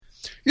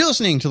You're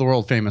listening to the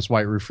world-famous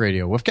White Roof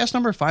Radio, Woofcast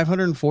number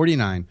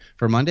 549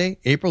 for Monday,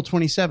 April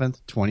 27th,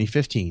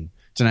 2015.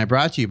 Tonight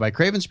brought to you by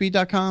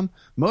CravenSpeed.com,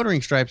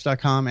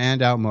 MotoringStripes.com,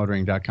 and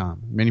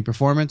OutMotoring.com. Mini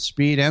performance,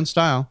 speed, and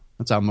style.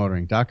 That's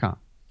OutMotoring.com.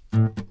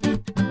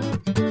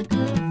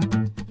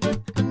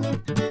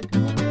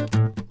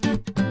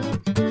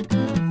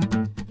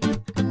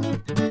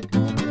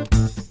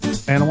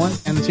 And a one,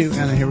 and a two,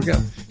 and a here we go.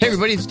 Hey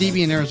everybody, it's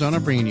DB in Arizona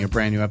bringing you a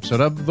brand new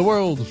episode of the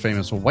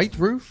world-famous White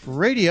Roof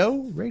Radio.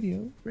 We're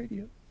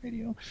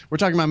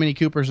talking about Mini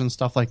Coopers and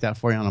stuff like that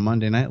for you on a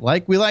Monday night,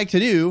 like we like to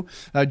do.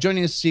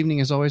 Joining us this evening,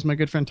 as always, my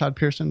good friend Todd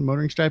Pearson,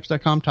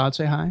 MotoringStripes.com. Todd,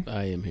 say hi.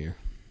 I am here.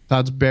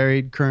 Todd's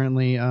buried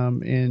currently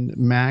in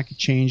Mac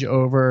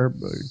changeover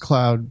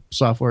cloud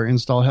software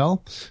install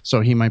hell, so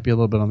he might be a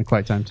little bit on the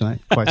quiet time tonight.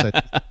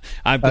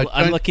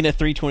 I'm looking at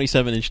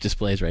 327-inch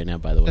displays right now,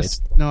 by the way.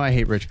 No, I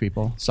hate rich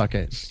people. Suck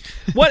it.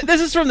 What? This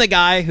is from the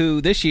guy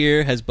who this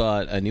year has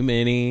bought a new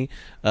Mini,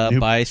 a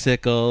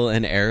bicycle,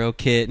 an aero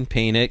kit, and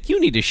paint it. You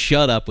need to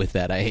shut up with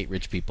that. I hate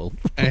rich people.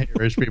 I hate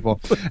rich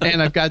people.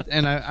 And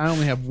I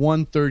only have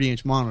one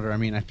 30-inch monitor. I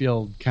mean, I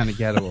feel kind of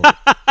ghetto.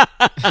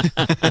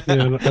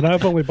 And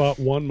I've only bought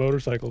one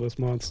motorcycle this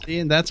month.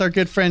 And that's our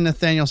good friend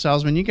Nathaniel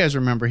Salzman. You guys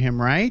remember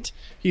him, right?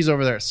 He's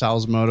over there at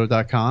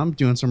Salzmoto.com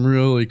doing some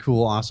really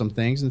cool, awesome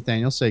things.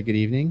 Nathaniel, say good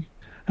evening.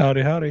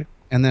 Howdy, howdy.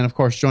 And then, of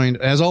course, joined,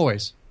 as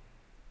always,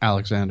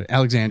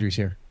 Alexandri's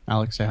here.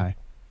 Alex, say hi.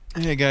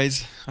 Hey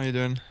guys, how you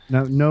doing?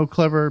 No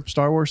clever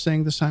Star Wars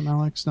thing this time,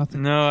 Alex?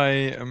 Nothing?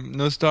 No,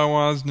 no Star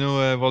Wars,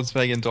 no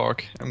Volkswagen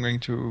talk. I'm going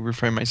to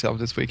refrain myself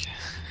this week.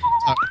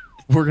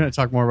 We're going to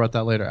talk more about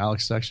that later.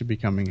 Alex is actually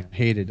becoming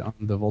hated on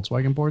the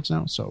Volkswagen boards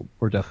now, so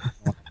we're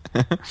definitely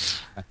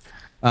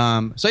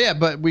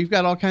but we've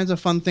got all kinds of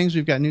fun things.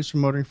 We've got news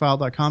from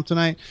MotoringFile.com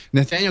tonight.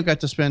 Nathaniel got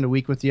to spend a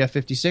week with the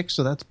F56,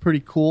 so that's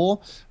pretty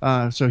cool.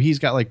 So he's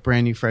got like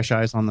brand new fresh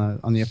eyes on the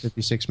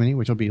F56 Mini,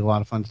 which will be a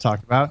lot of fun to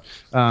talk about.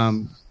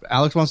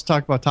 Alex wants to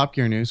talk about Top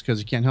Gear news because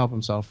he can't help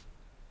himself.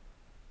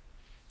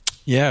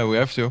 Yeah, we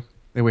have to.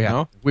 We have.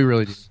 No? We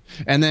really do.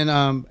 And then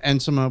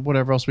and some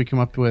whatever else we come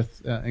up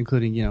with,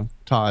 including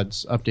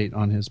Todd's update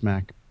on his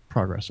Mac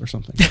progress or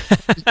something.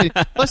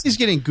 Plus, he's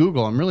getting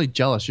Google. I'm really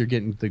jealous you're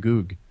getting the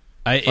Goog.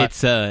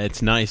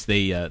 It's nice.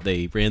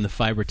 They ran the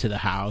fiber to the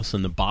house,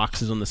 and the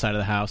box is on the side of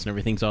the house, and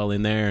everything's all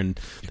in there. And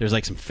there's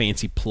like some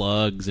fancy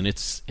plugs, and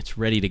it's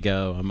ready to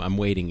go. I'm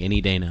waiting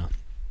any day now.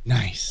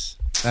 Nice.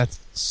 That's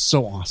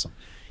so awesome.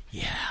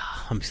 Yeah,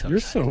 I'm so. You're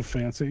excited. so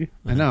fancy.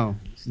 I know.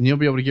 And you'll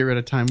be able to get rid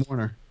of Time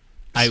Warner.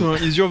 So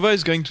is your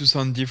voice going to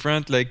sound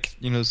different, like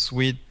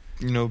sweet,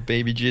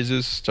 baby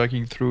Jesus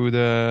talking through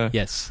the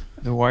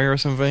wire or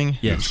something?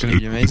 Yes, it's going to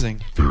be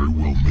amazing. Very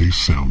well may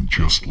sound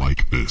just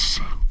like this.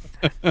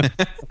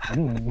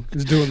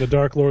 He's doing the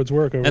Dark Lord's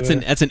work over there.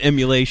 That's an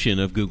emulation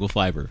of Google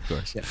Fiber, of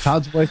course. Yeah,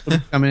 Todd's voice will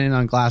be coming in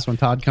on glass. When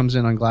Todd comes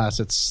in on glass,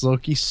 it's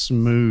silky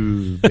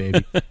smooth,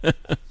 baby.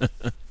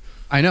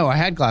 I know. I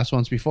had glass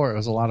once before. It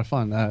was a lot of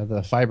fun.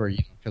 The fiber,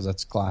 because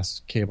that's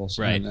glass cables.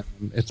 Right. And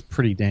it's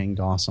pretty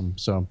danged awesome.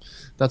 So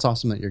that's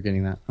awesome that you're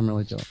getting that. I'm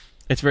really jealous.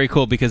 It's very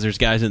cool because there's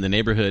guys in the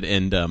neighborhood,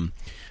 and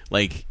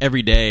like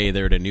every day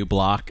they're at a new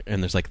block,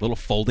 and there's like a little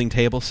folding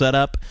table set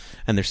up,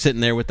 and they're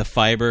sitting there with the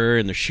fiber,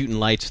 and they're shooting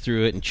lights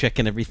through it and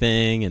checking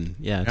everything, and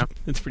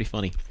it's pretty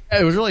funny.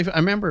 It was really. I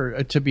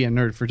remember, to be a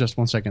nerd for just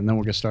 1 second, then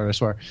we'll get started. I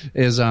swear.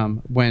 Is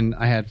when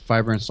I had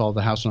fiber installed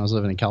at the house when I was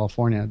living in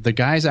California, the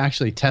guys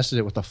actually tested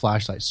it with a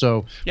flashlight.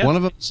 So one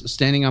of them's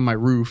standing on my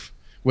roof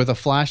with a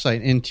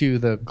flashlight into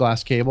the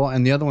glass cable,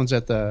 and the other one's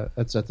at the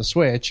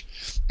switch,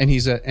 and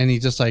he's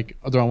just like,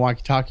 they're on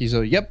walkie-talkies.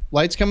 So yep,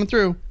 lights coming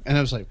through, and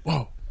I was like,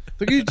 whoa,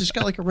 the dude just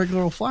got like a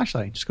regular old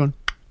flashlight, just going,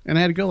 and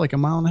I had to go like a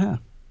mile and a half.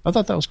 I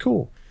thought that was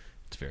cool.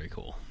 It's very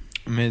cool,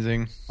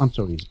 amazing. I'm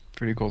so easy.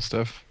 Pretty cool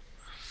stuff.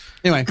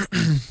 Anyway,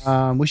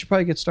 we should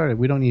probably get started.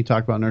 We don't need to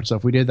talk about nerd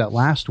stuff. We did that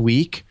last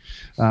week.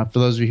 For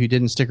those of you who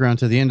didn't stick around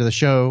to the end of the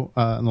show,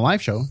 on the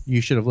live show,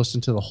 you should have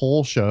listened to the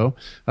whole show.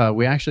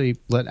 We actually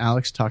let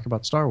Alex talk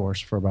about Star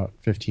Wars for about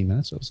 15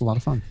 minutes. It was a lot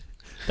of fun.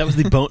 That was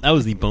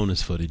the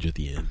bonus footage at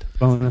the end.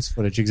 Bonus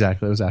footage,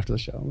 exactly. It was after the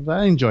show.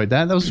 I enjoyed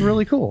that. That was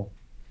really cool.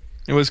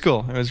 It was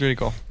cool. It was really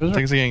cool.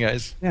 Thanks again,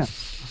 guys. Yeah.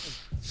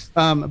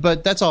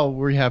 But that's all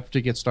we have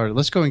to get started.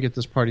 Let's go and get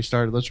this party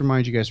started. Let's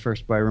remind you guys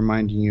first by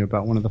reminding you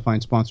about one of the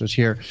fine sponsors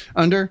here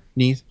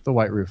underneath the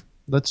white roof.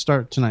 Let's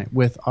start tonight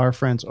with our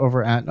friends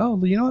over at,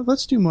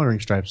 let's do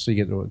Motoring Stripes to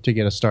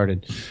get us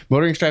started.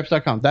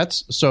 MotoringStripes.com.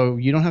 That's so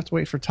you don't have to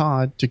wait for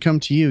Todd to come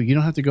to you. You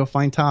don't have to go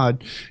find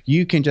Todd.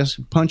 You can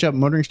just punch up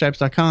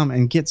MotoringStripes.com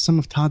and get some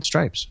of Todd's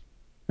stripes.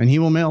 And he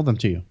will mail them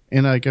to you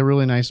in like a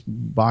really nice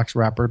box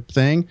wrapper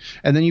thing.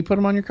 And then you put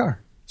them on your car.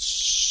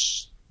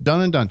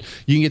 Done and done.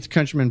 You can get the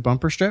Countryman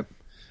bumper strip.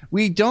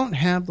 We don't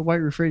have the White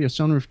Roof Radio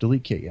Sunroof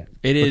Delete Kit yet.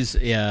 It is,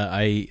 yeah.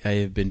 I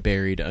have been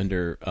buried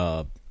under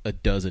a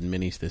dozen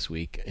minis this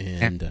week,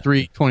 and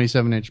 3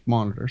 27-inch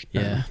monitors.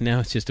 Yeah,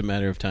 now it's just a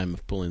matter of time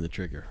of pulling the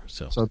trigger.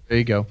 So there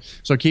you go.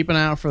 So keep an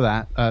eye out for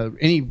that.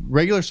 Any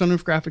regular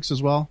sunroof graphics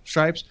as well,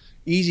 stripes.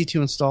 easy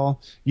to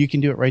install. You can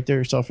do it right there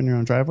yourself in your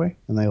own driveway,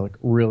 and they look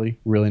really,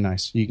 really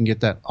nice. You can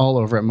get that all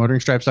over at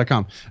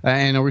motoringstripes.com.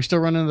 And are we still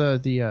running the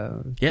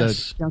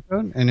discount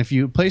code? And if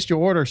you placed your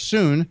order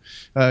soon,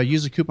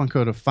 use the coupon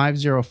code of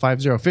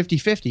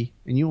 505050,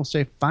 and you will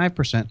save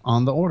 5%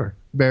 on the order.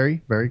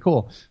 Very, very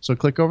cool. So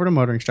click over to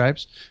Motoring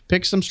Stripes,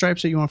 pick some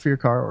stripes that you want for your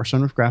car, or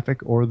sunroof graphic,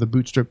 or the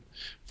boot strip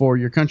for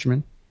your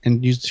Countryman,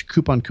 and use the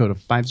coupon code of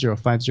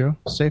 5050.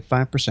 Save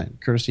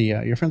 5%. Courtesy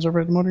your friends over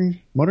at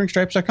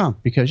motoringstripes.com,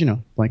 because,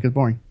 blank is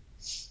boring.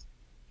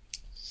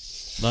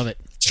 Love it.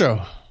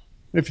 So,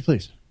 if you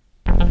please.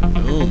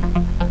 Boom.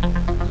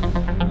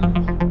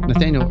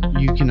 Nathaniel,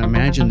 you can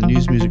imagine the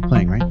news music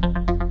playing, right?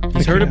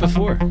 He's heard it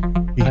before.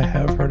 I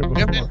have heard it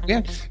before.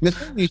 Yeah.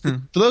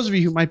 For those of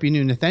you who might be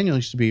new, Nathaniel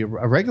used to be a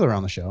regular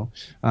on the show,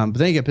 but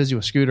then he got busy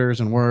with scooters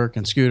and work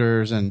and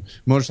scooters and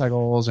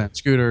motorcycles and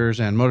scooters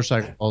and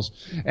motorcycles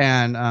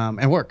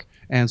and work.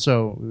 And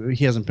so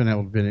he hasn't been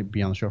able to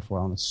be on the show for a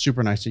while, and it's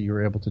super nice that you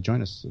were able to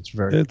join us.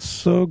 It's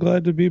so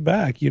glad to be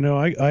back.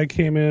 I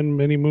came in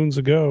many moons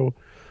ago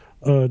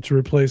to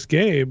replace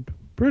Gabe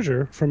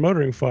Bridger from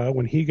MotoringFile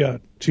when he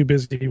got too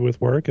busy with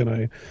work, and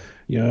I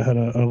had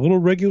a little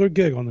regular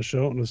gig on the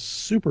show, and it was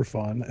super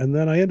fun. And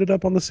then I ended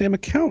up on the same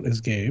account as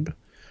Gabe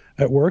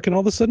at work, and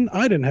all of a sudden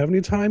I didn't have any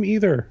time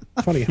either.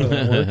 Funny how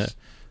that works.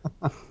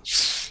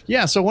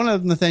 Yeah, so one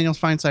of Nathaniel's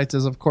fine sites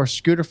is, of course,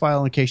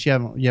 ScooterFile, in case you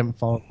haven't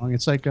followed along.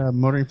 It's like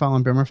MotoringFile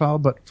and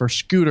BimmerFile, but for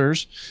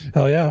scooters.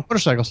 Hell yeah.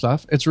 Motorcycle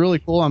stuff. It's really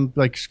cool. I'm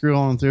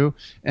scrolling through.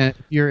 And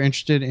if you're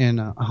interested in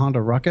a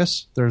Honda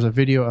Ruckus, there's a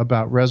video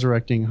about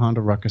resurrecting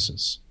Honda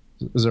Ruckuses.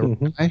 Is it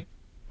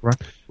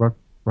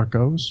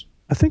Ruckos?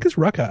 I think it's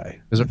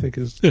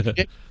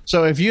Ruckai.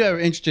 So if you are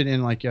interested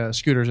in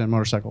scooters and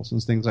motorcycles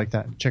and things like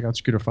that, check out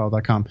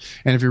scooterfile.com.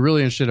 And if you're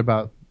really interested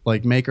about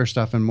maker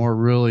stuff and more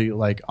really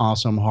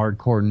awesome,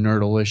 hardcore,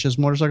 nerdalicious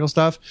motorcycle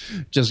stuff,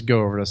 just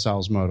go over to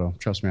Salzmoto.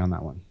 Trust me on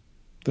that one.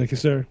 Thank you,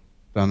 sir.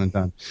 Done and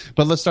done.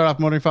 But let's start off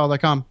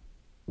motoringfile.com.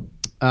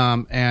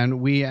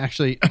 And we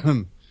actually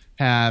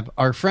have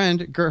our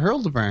friend Gert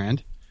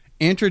Hildebrand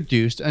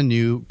introduced a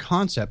new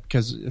concept,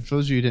 because for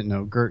those of you who didn't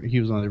know, Gert,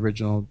 he was not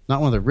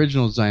one of the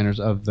original designers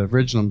of the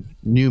original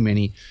new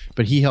Mini,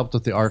 but he helped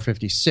with the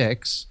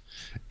R56,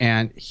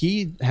 and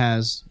he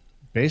has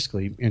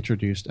basically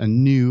introduced a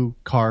new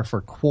car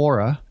for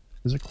Quora.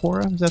 Is it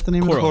Quora? Is that the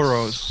name of it?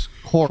 Quoros.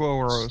 Or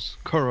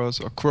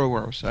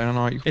Quoros. I don't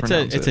know how you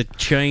pronounce it. It's a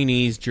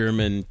Chinese,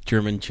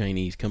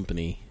 German-Chinese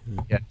company.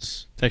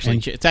 Yes.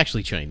 It's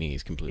actually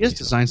Chinese completely. He has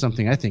designed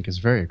something I think is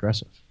very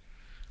aggressive.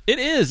 It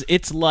is.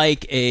 It's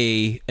like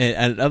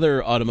and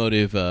other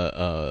automotive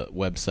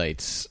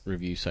websites,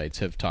 review sites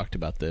have talked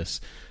about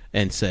this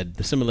and said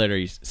the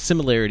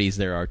similarities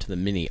there are to the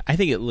Mini. I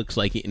think it looks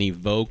like an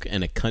Evoque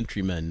and a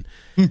Countryman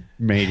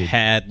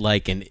had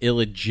an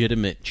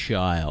illegitimate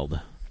child.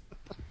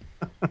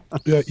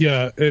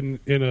 Yeah, in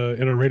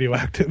a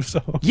radioactive.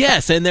 So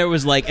yes, and there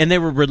was and they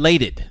were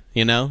related.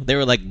 They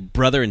were like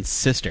brother and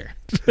sister.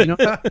 But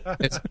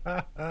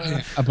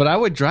I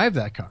would drive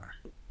that car.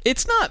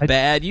 It's not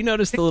bad. You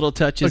notice the little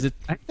touches. I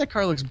think that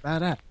car looks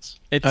badass.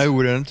 I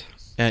wouldn't.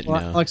 No.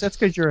 Alex, that's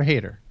because you're a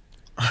hater.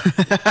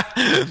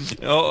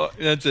 Oh,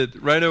 that's it.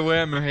 Right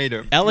away, I'm a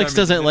hater. Alex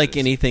doesn't like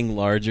anything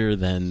larger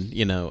than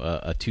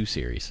a 2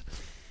 Series.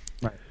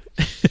 Right.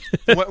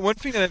 One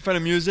thing that I find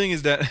amusing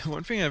is that,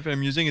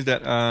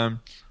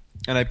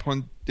 and I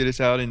pointed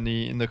this out in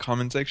the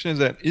comment section, is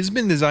that he's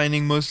been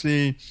designing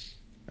mostly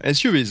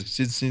SUVs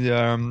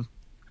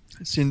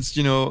since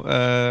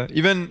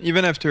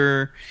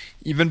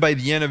even by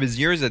the end of his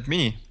years at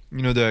Mini,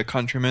 the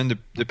Countryman,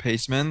 the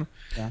Paceman,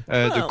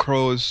 the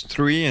Cross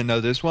 3, and now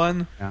this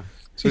one. Yeah.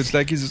 So it's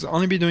he's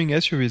only been doing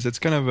SUVs. That's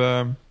kind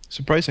of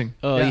surprising.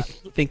 Oh, yeah. I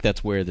think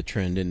that's where the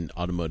trend in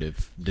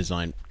automotive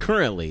design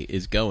currently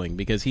is going,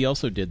 because he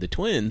also did the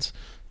twins,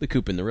 the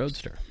Coupe and the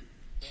Roadster.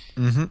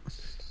 Mm-hmm.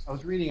 I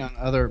was reading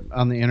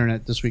on the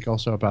internet this week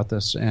also about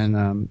this,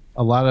 and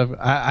a lot of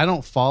I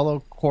don't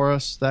follow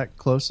Chorus that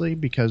closely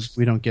because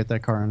we don't get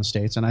that car in the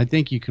States, and I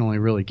think you can only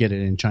really get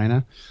it in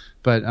China.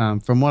 But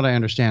from what I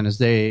understand,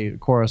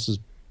 Chorus is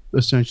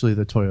essentially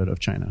the Toyota of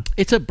China.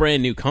 It's a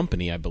brand new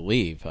company, I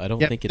believe. I don't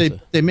think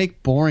they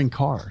make boring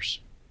cars.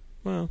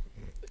 Well,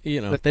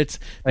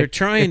 they're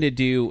trying to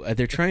do.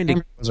 They're trying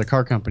to as a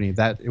car company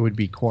that it would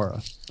be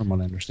Quora, from what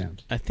I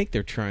understand. I think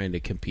they're trying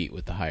to compete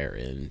with the higher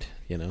end.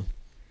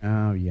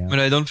 Oh yeah. But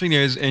I don't think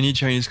there's any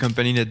Chinese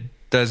company that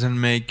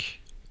doesn't make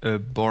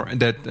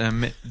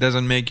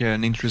doesn't make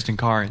an interesting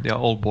car. They're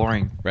all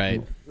boring,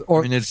 right?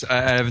 I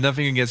have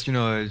nothing against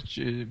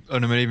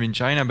automotive in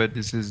China, but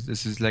this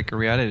is like a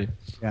reality.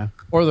 Yeah.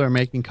 Or they're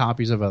making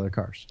copies of other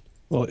cars.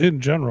 Well,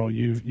 in general,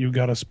 you've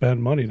got to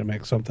spend money to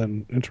make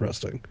something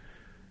interesting,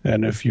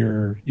 and if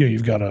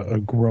you've got a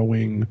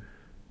growing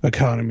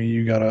economy,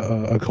 you got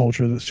a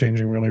culture that's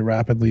changing really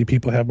rapidly.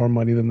 People have more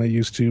money than they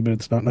used to, but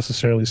it's not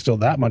necessarily still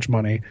that much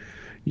money.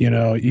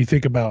 You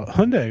think about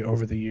Hyundai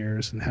over the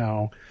years and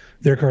how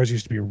their cars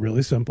used to be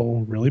really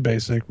simple, really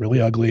basic, really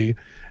ugly.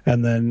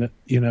 And then,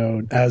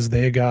 as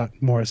they got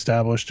more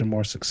established and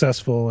more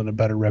successful and a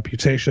better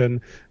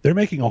reputation, they're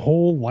making a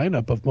whole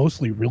lineup of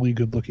mostly really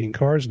good looking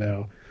cars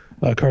now.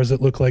 Cars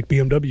that look like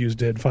BMWs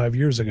did 5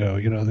 years ago.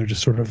 They're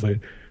just sort of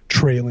like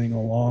trailing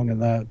along in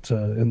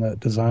that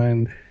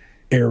design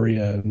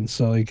area. And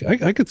so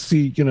I could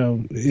see,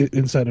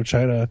 inside of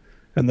China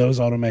and those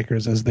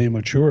automakers, as they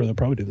mature, they'll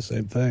probably do the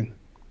same thing.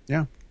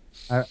 Yeah.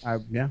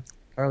 Yeah,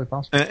 entirely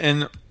possible.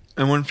 And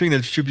one thing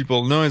that few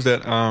people know is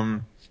that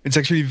it's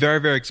actually very,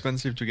 very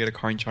expensive to get a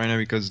car in China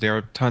because there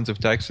are tons of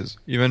taxes,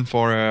 even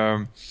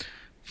for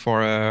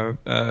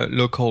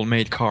local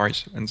made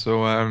cars. And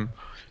so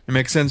it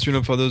makes sense,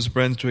 for those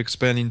brands to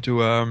expand into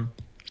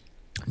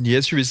the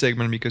SUV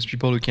segment, because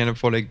people who can't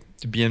afford like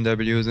the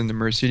BMWs and the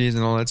Mercedes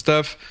and all that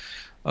stuff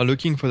are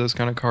looking for those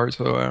kind of cars.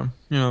 So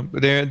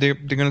they're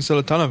going to sell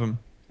a ton of them.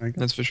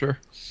 That's for sure.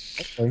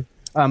 Okay.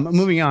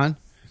 Moving on,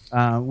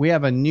 we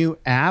have a new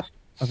app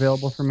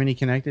available for Mini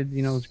Connected.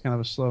 It's kind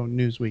of a slow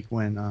news week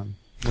when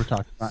we're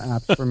talking about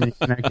apps for Mini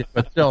Connected,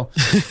 but still,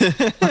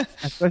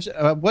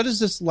 what is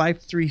this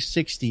Life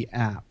 360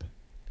 app?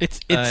 It's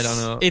I don't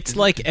know. It's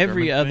like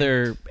every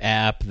other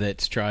app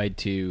that's tried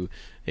to.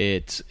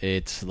 It's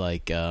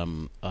like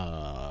what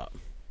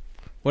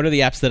are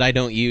the apps that I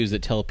don't use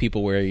that tell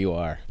people where you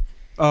are?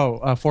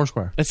 Oh,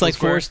 Foursquare. It's like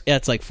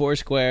it's like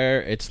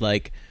Foursquare. It's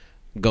like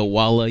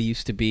Gowalla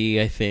used to be,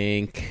 I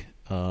think.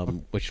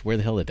 Where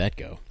the hell did that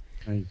go?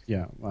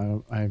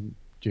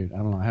 Dude, I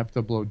don't know. I have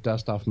to blow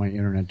dust off my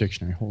internet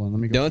dictionary. Hold on, let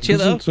me go. Don't you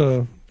though?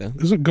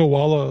 Isn't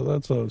Gowalla?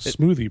 That's a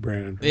smoothie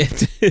brand.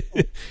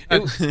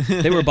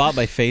 They were bought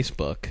by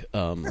Facebook,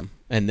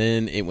 and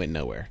then it went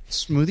nowhere.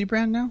 Smoothie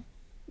brand now?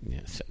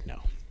 Yes, no.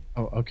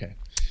 Oh, okay.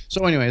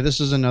 So anyway, this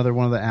is another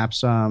one of the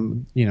apps,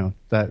 and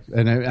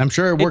I'm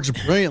sure it works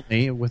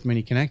brilliantly with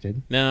Mini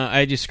Connected. No,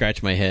 I just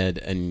scratch my head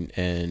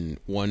and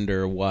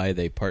wonder why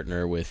they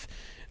partner with,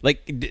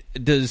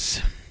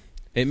 does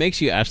it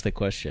makes you ask the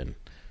question?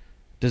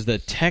 Does the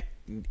tech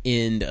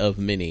end of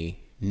Mini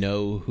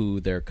know who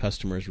their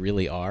customers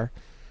really are?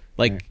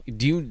 Like, right.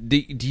 Do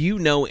you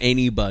know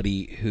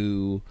anybody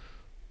who,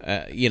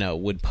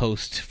 would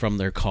post from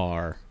their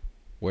car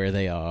where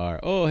they are?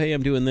 Oh, hey,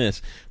 I'm doing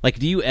this. Like,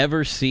 do you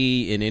ever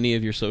see in any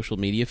of your social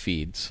media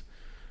feeds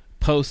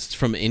posts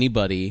from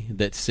anybody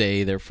that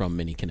say they're from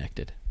Mini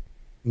Connected?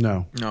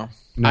 No.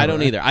 I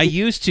don't either. I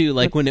used to,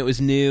 when it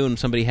was new and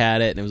somebody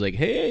had it and it was like,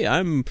 hey,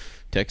 I'm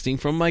texting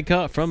from my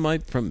car, from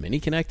Mini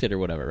Connected or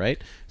whatever, right?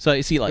 So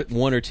I see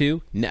one or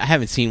two. I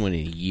haven't seen one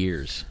in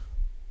years.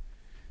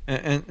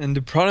 And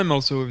the problem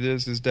also with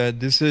this is that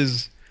this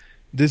is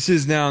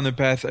now on the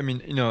path. I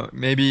mean,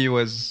 maybe it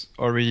was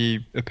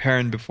already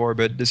apparent before,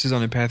 but this is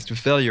on a path to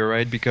failure,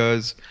 right?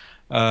 Because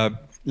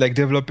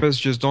developers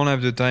just don't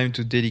have the time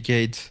to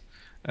dedicate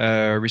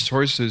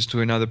resources to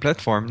another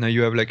platform. Now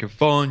you have a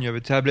phone, you have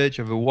a tablet,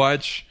 you have a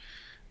watch,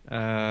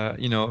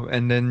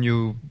 and then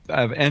you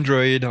have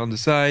Android on the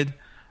side.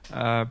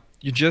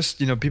 You just,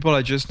 people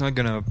are just not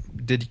gonna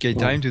dedicate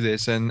time to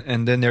this, and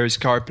then there is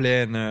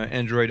CarPlay and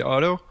Android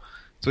Auto.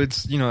 So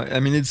it's,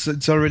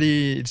 it's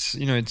already, it's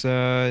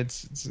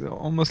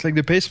almost like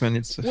the pacement.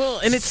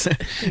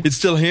 It's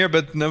still here,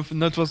 but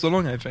not for so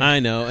long, I think.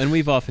 I know, and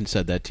we've often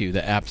said that too.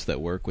 The apps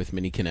that work with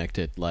Mini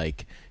Connected,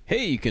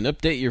 hey, you can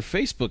update your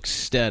Facebook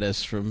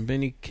status from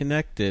Mini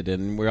Connected,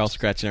 and we're all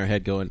scratching our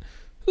head going,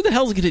 who the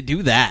hell's going to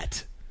do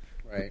that?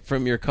 Right.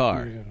 From your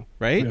car,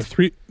 right? Yeah,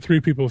 three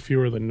people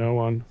fewer than no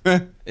one.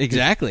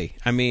 Exactly.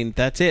 I mean,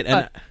 that's it.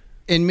 And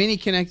in Mini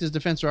Connected's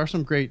defense, there are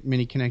some great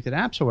Mini Connected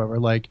apps, however,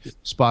 like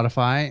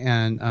Spotify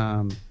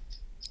and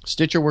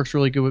Stitcher works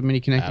really good with Mini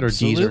Connected,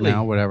 Absolutely. Or Deezer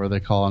now, whatever they're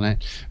calling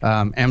it.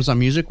 Amazon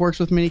Music works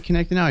with Mini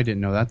Connected now. I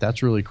didn't know that.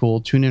 That's really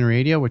cool. TuneIn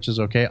Radio, which is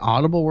okay.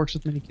 Audible works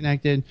with Mini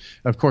Connected.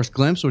 Of course,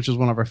 Glimpse, which is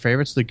one of our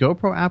favorites. The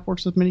GoPro app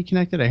works with Mini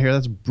Connected. I hear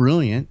that's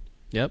brilliant.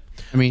 Yep.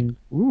 I mean,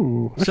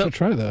 I should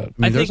try that.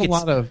 There's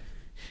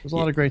a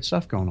lot of great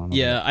stuff going on.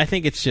 Yeah, I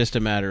think it's just a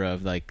matter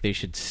of they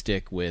should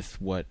stick with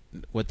what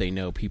they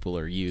know people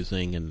are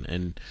using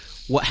and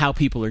how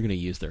people are going to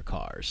use their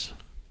cars.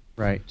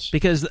 Right.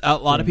 Because a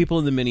lot of people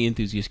in the Mini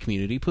enthusiast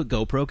community put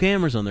GoPro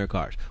cameras on their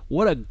cars.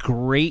 What a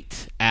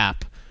great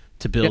app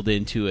to build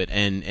into it,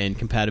 and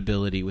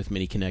compatibility with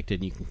Mini Connected,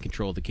 and you can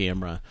control the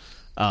camera,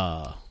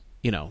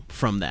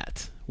 from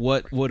that.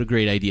 What a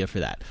great idea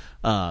for that.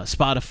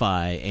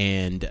 Spotify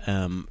and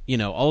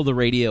all the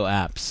radio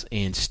apps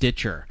and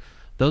Stitcher.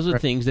 Those are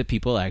things that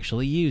people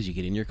actually use. You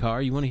get in your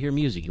car, you want to hear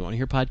music, you want to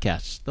hear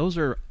podcasts. Those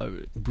are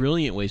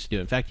brilliant ways to do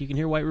it. In fact, you can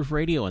hear White Roof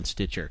Radio on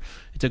Stitcher.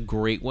 It's a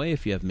great way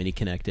if you have Mini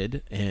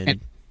Connected.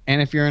 And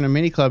if you're in a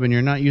Mini Club and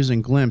you're not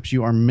using Glimpse,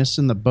 you are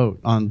missing the boat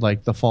on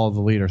the follow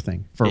the leader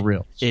thing, for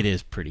real. It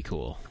is pretty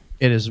cool.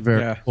 It is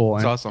very cool.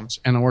 It's awesome.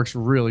 And it works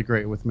really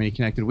great with Mini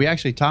Connected. We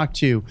actually talked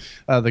to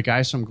the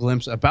guys from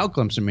Glimpse about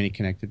Glimpse and Mini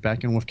Connected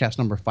back in Woofcast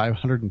number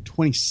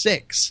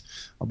 526.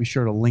 I'll be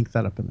sure to link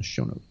that up in the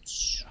show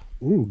notes.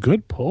 Ooh,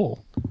 good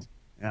pull.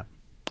 Yeah.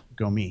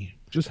 Go me.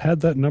 just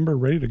had that number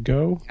ready to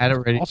go. Had it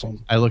ready.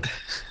 Awesome. I looked.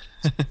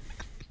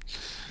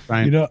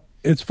 Brian. You know,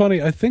 it's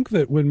funny. I think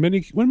that when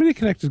Mini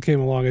Connected came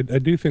along, I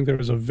do think there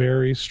was a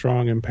very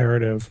strong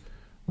imperative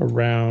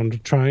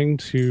around trying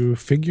to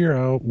figure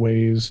out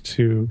ways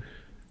to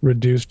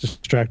reduce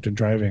distracted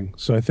driving.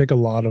 So I think a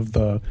lot of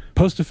the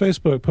post to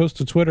Facebook, post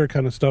to Twitter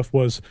kind of stuff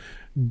was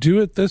do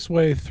it this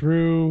way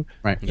through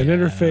an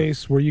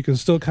interface where you can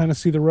still kind of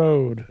see the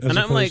road as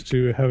opposed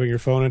to having your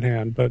phone in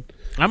hand. But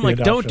I'm like,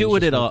 don't do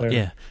it at all. There.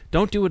 Yeah,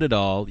 don't do it at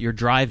all. You're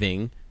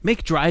driving.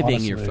 Make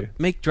driving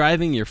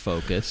your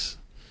focus.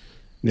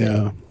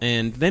 Yeah.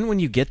 And then when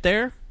you get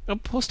there,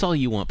 post all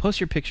you want. Post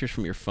your pictures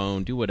from your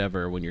phone. Do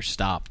whatever when you're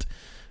stopped.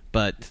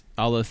 But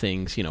all the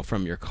things,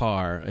 from your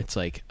car, it's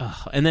like,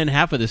 ugh. And then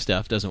half of this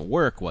stuff doesn't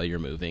work while you're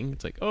moving.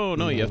 It's like, oh,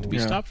 no, you have to be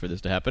stopped for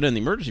this to happen, and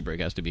the emergency brake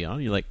has to be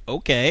on. You're like,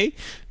 okay,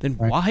 then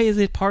why is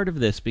it part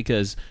of this?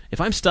 Because if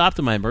I'm stopped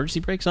and my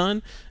emergency brake's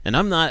on, and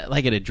I'm not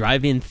like at a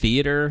drive-in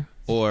theater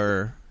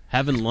or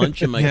having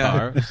lunch in my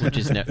car, which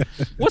is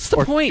what's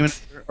the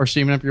point? Or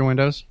steaming up your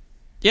windows?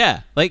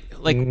 Yeah, like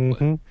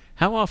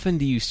how often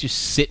do you just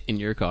sit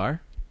in your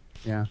car?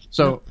 Yeah.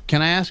 So,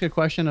 can I ask a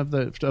question of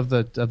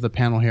the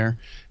panel here?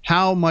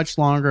 How much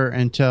longer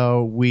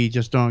until we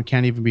just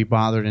can't even be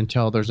bothered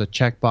until there's a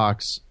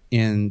checkbox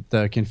in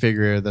the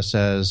configurator that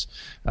says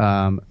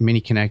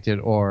Mini Connected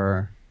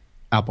or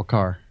Apple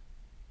Car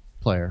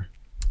Player?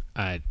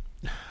 I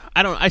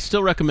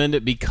still recommend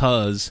it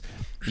because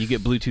you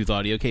get Bluetooth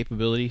audio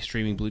capability,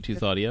 streaming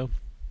Bluetooth audio.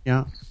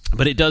 Yeah.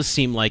 But it does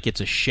seem like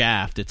it's a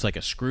shaft. It's like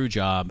a screw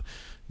job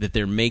that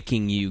they're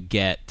making you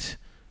get.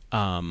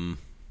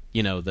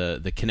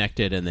 The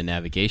Connected and the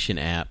navigation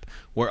app,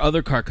 where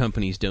other car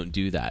companies don't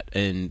do that.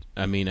 And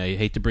I mean, I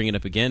hate to bring it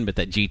up again, but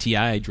that GTI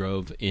I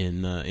drove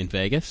in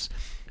Vegas,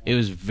 it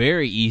was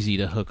very easy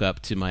to hook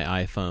up to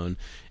my iPhone,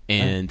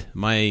 and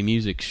my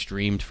music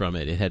streamed from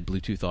it. It had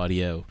Bluetooth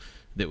audio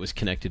that was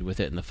connected with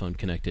it, and the phone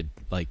connected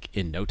like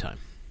in no time.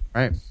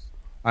 Right.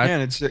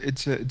 And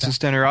it's a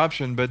standard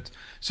option. But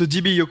so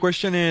DB, your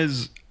question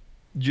is,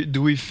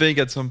 do we think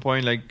at some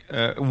point,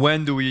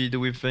 when do we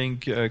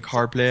think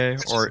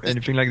CarPlay or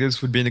anything like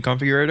this would be in the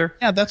configurator?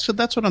 Yeah, that's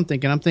what I'm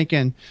thinking. I'm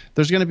thinking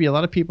there's going to be a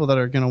lot of people that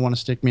are going to want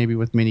to stick maybe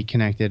with Mini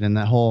Connected and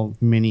that whole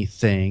Mini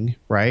thing,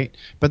 right?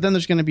 But then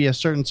there's going to be a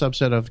certain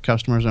subset of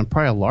customers, and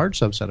probably a large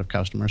subset of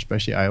customers,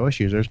 especially iOS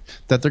users,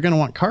 that they're going to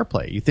want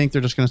CarPlay. You think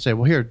they're just going to say,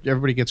 well, here,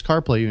 everybody gets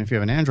CarPlay even if you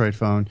have an Android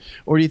phone?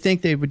 Or do you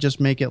think they would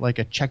just make it like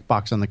a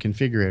checkbox on the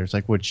configurator? It's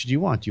like, which do you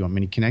want? Do you want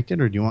Mini Connected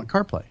or do you want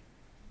CarPlay?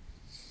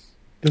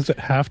 Does it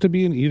have to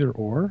be an either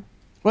or?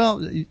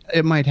 Well,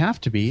 it might have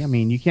to be. I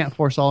mean, you can't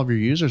force all of your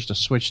users to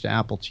switch to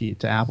Apple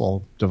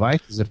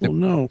devices if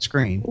they're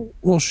screen.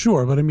 Well,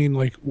 sure, but I mean,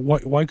 like,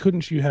 why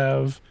couldn't you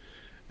have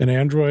an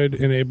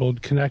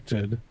Android-enabled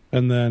Connected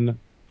and then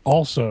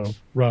also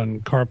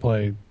run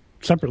CarPlay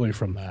separately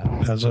from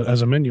that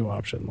as a menu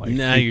option? Like,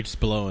 now you're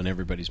just blowing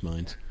everybody's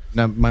minds.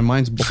 Now my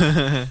mind's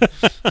blown.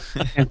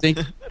 And think,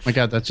 my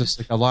God, that's just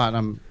like a lot.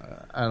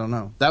 I don't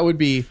know. That would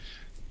be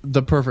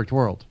the perfect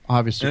world,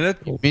 obviously.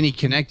 Mini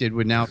Connected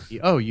would now be,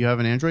 you have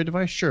an Android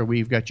device? Sure,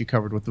 we've got you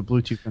covered with the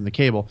Bluetooth and the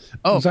cable.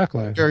 Oh,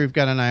 exactly. Sure, you've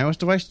got an iOS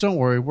device? Don't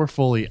worry, we're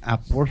fully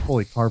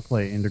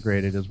CarPlay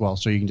integrated as well,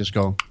 so you can just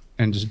go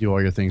and just do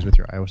all your things with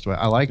your iOS device.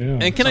 I like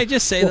it. And can I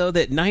just say, though,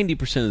 that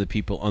 90% of the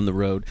people on the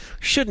road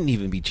shouldn't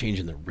even be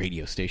changing the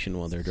radio station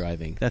while they're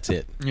driving. That's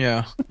it.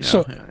 Yeah.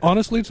 So,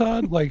 honestly,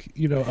 Todd,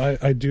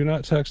 I do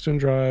not text and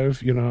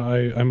drive.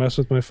 I mess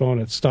with my phone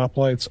at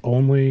stoplights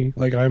only.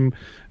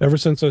 Ever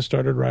since I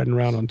started riding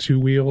around on two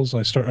wheels,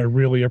 I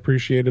really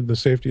appreciated the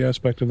safety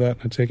aspect of that,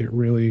 and I take it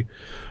really,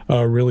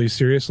 really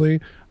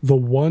seriously. The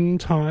one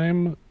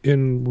time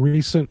in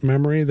recent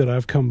memory that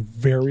I've come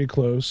very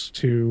close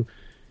to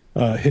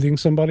hitting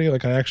somebody,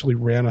 like I actually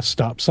ran a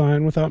stop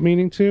sign without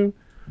meaning to,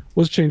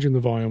 was changing the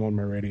volume on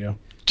my radio.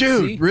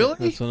 Dude, really?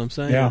 That's what I'm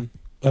saying. Yeah.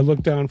 I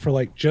looked down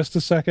for just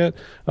a second.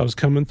 I was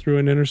coming through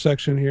an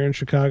intersection here in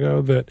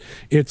Chicago that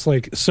it's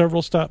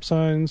several stop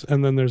signs,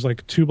 and then there's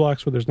 2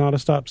 blocks where there's not a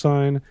stop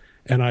sign,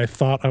 and I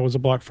thought I was a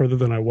block further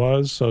than I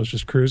was, so I was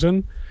just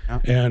cruising,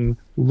 and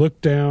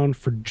looked down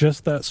for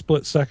just that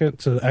split second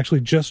to actually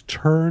just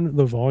turn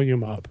the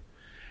volume up,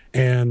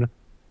 and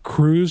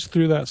cruised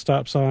through that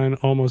stop sign,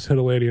 almost hit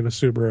a lady in a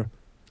Subaru.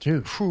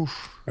 Dude.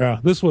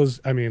 Yeah, this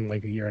was, a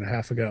year and a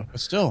half ago.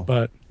 Still.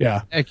 But,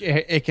 yeah.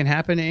 It can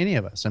happen to any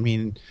of us. I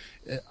mean,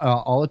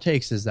 all it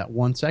takes is that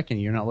 1 second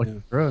you're not looking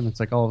at the road, and it's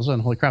like all of a sudden,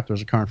 holy crap,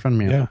 there's a car in front of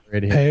me. Yeah.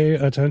 Pay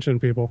attention,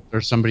 people.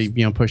 There's somebody,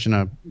 pushing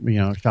a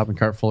shopping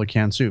cart full of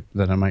canned soup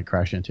that I might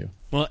crash into.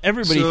 Well,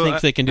 everybody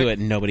thinks they can do it,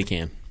 and nobody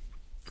can.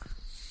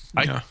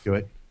 I can do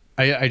it.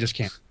 I just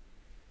can't.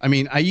 I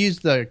mean, I use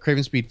the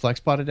Craven Speed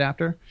FlexPod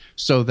adapter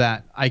so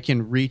that I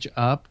can reach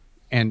up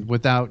and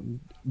without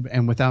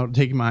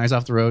taking my eyes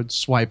off the road,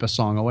 swipe a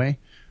song away,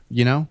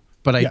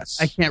 But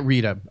I can't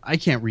read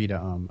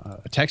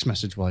a text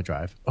message while I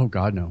drive. Oh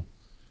God, no.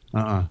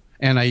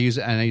 And I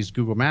use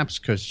Google Maps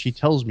because she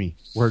tells me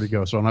where to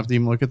go, so I don't have to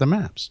even look at the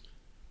maps.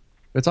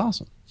 It's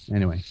awesome.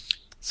 Anyway,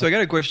 So I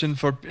got a question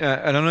for.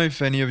 I don't know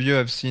if any of you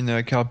have seen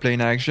CarPlay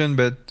in action,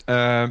 but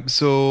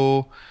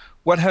so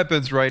what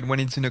happens right when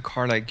it's in a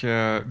car? Like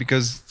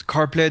because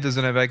CarPlay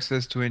doesn't have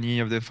access to any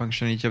of the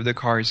functionality of the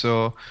car.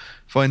 So,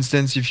 for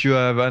instance, if you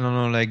have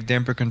like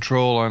damper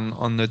control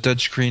on the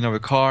touchscreen of a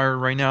car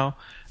right now,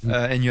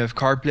 and you have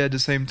CarPlay at the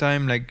same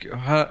time, like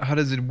how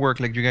does it work?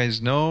 Like, do you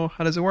guys know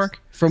how does it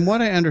work? From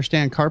what I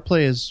understand,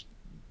 CarPlay is,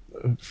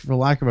 for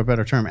lack of a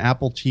better term,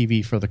 Apple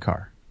TV for the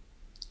car.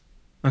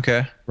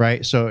 Okay.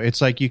 Right? So it's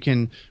like you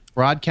can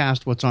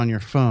broadcast what's on your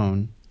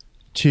phone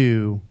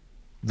to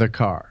the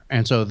car.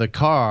 And so the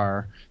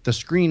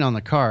screen on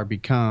the car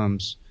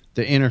becomes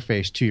the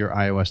interface to your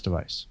iOS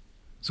device.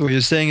 So what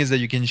you're saying is that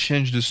you can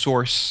change the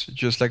source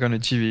just like on a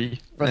TV,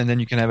 and then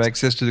you can have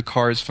access to the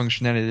car's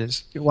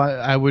functionalities.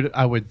 Well,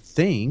 I would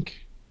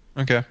think.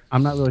 Okay.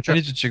 I'm not really sure. I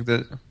need to check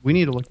that. We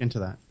need to look into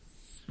that.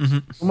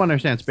 Mm-hmm. From what I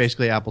understand, it's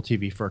basically Apple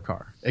TV for a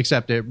car,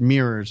 except it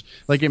mirrors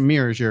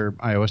your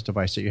iOS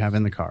device that you have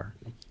in the car.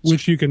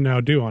 Which you can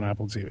now do on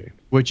Apple TV.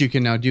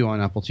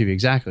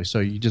 Exactly. So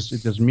it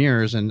just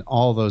mirrors, and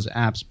all those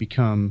apps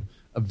become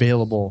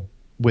available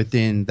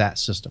within that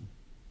system.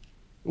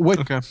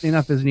 Which,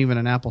 enough, isn't even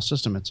an Apple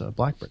system; it's a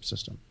BlackBerry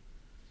system,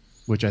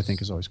 which I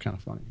think is always kind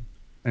of funny.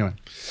 Anyway,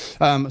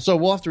 so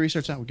we'll have to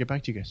research that. We'll get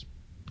back to you guys.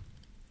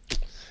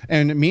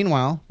 And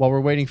meanwhile, while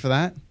we're waiting for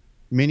that,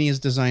 Minnie has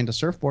designed a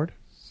surfboard.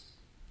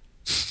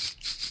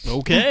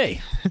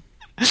 Okay.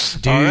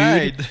 Dude. All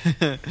right.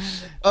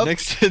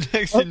 Next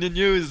in the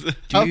news.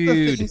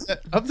 Dude.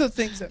 Of the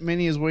things that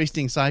Minnie is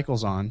wasting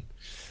cycles on.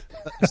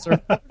 So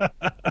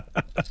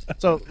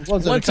what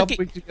was it? A couple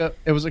weeks ago.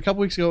 It was a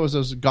couple weeks ago. It was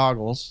those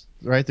goggles,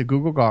 right? The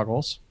Google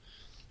goggles.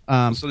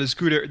 So the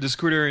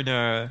scooter in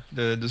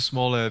the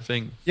small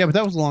thing. Yeah, but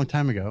that was a long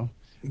time ago.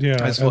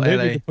 Yeah, and they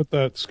need to put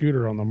that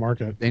scooter on the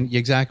market.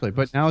 Exactly,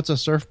 but now it's a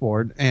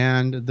surfboard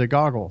and the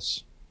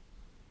goggles.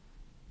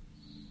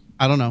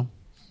 I don't know.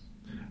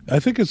 I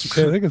think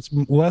it's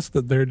less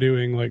that they're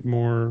doing like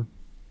more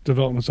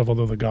development stuff,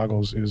 although the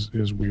goggles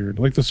is weird.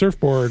 Like the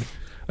surfboard,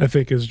 I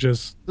think is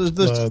just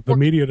the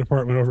media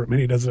department over at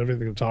Mini does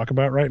everything to talk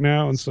about right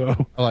now, and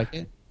so I like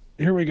it.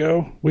 Here we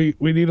go. We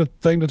need a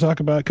thing to talk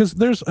about because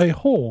there's a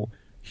whole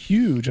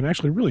huge and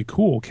actually really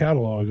cool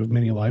catalog of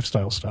Mini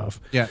lifestyle stuff.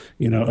 Yeah,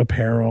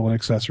 apparel and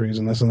accessories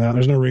and this and that.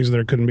 There's no reason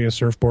there couldn't be a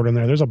surfboard in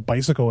there. There's a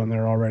bicycle in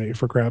there already,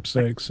 for crap's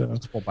sake. So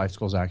multiple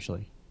bicycles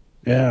actually.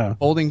 Yeah,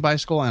 folding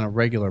bicycle and a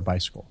regular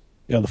bicycle.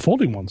 Yeah, the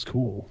folding one's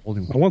cool.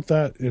 I want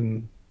that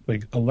in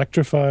like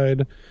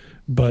electrified,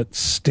 but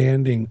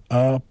standing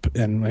up,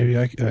 and maybe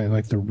I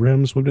like the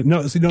rims.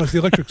 No, it's the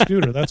electric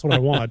scooter. That's what I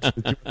want.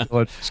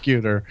 Electric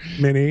scooter.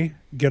 Mini,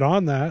 get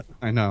on that.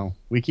 I know.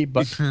 You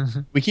built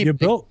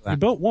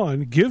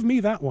one. Give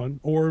me that one,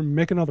 or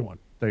make another one.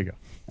 There you go,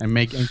 and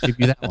give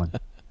you that one.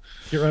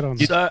 Get right on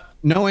that.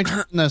 No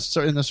interest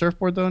in the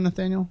surfboard though,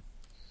 Nathaniel.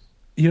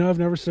 I've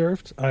never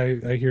surfed.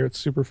 I hear it's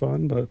super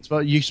fun, but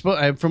from what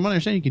I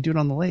understand, you can do it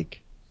on the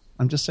lake.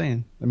 I'm just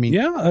saying. I mean,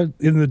 yeah,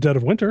 in the dead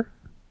of winter.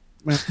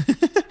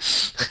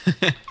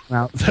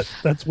 Well,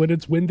 that's when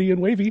it's windy and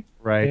wavy,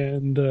 right?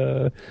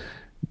 And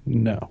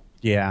no,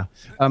 yeah.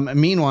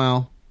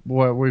 Meanwhile,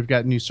 we've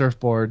got new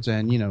surfboards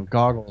and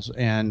goggles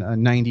and a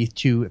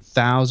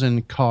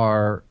 92,000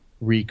 car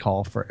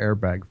recall for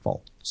airbag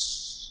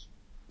faults.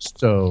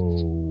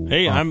 So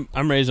hey, I'm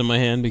raising my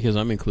hand because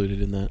I'm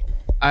included in that.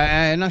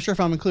 I'm not sure if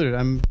I'm included.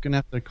 I'm gonna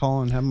have to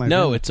call and have my.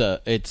 No, it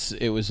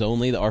was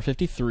only the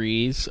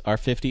R53s,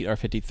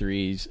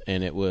 R53s,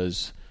 and it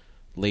was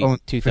late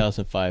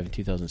 2005 and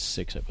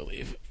 2006, I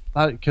believe.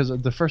 Because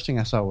the first thing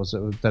I saw was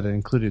that it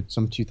included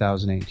some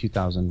 2008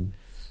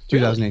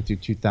 through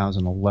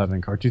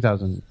 2011 car.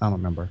 2000, I don't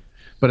remember,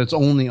 but it's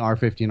only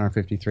R50 and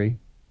R53.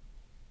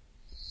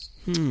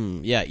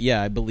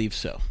 Yeah, I believe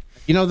so.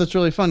 That's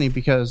really funny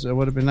because it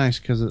would have been nice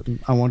because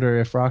I wonder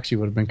if Roxy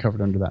would have been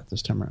covered under that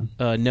this time around.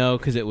 No,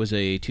 because it was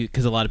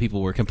because a lot of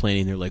people were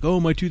complaining. They're like,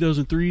 "Oh, my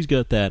 2003's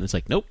got that," and it's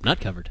like, nope,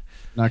 not covered.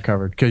 Not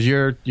covered because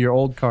your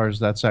old cars.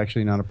 That's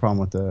actually not a problem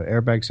with the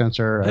airbag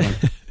sensor.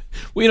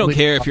 We don't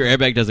care if your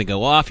airbag doesn't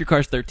go off. Your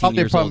car's 13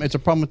 years old. It's a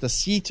problem with the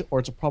seat or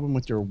it's a problem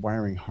with your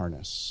wiring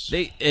harness.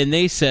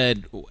 They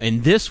said,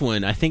 and this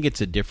one, I think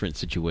it's a different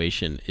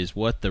situation. Is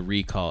what the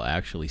recall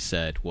actually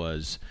said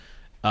was.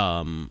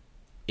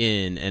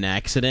 In an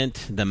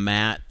accident, the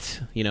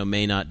mat,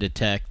 may not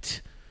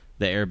detect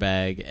the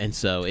airbag, and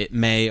so it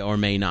may or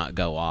may not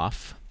go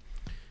off.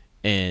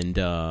 And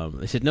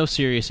they said no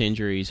serious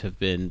injuries have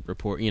been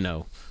reported.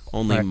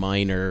 Only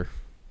minor,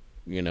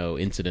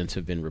 incidents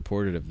have been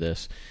reported of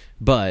this.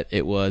 But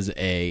it was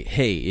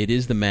it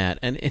is the mat,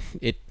 and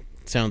it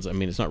sounds. I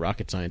mean, it's not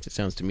rocket science. It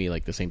sounds to me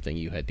like the same thing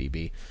you had,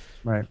 DB.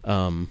 Right.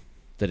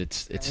 That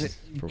it's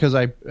because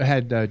I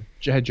had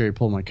Jerry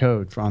pull my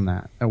code on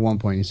that at one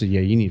point. He said,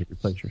 "Yeah, you need to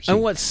replace your seat."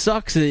 And what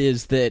sucks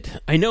is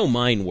that I know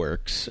mine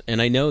works,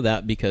 and I know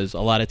that because a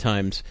lot of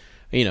times,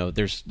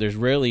 there's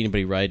rarely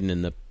anybody riding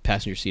in the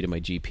passenger seat of my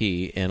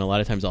GP, and a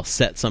lot of times I'll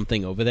set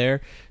something over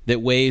there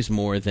that weighs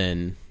more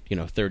than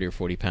 30 or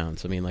 40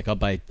 pounds. I mean, like I'll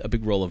buy a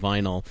big roll of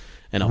vinyl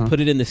and I'll put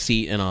it in the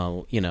seat and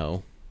I'll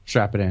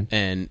Strap it in.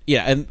 And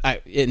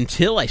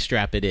until I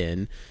strap it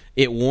in,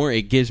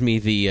 it gives me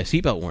the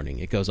seatbelt warning.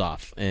 It goes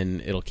off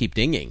and it'll keep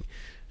dinging.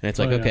 And it's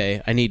like,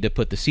 okay, I need to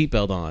put the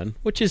seatbelt on,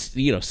 which is,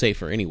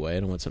 safer anyway. I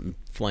don't want something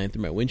flying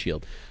through my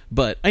windshield.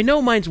 But I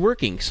know mine's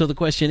working. So the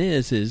question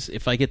is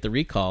if I get the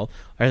recall,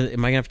 am I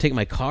going to have to take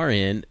my car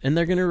in and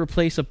they're going to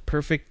replace a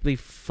perfectly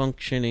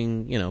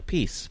functioning,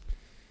 piece?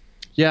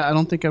 Yeah, I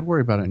don't think I'd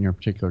worry about it in your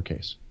particular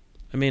case.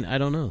 I mean, I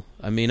don't know.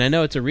 I mean, I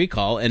know it's a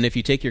recall, and if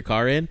you take your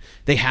car in,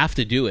 they have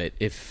to do it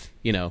if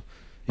your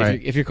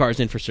car's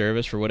in for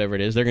service for whatever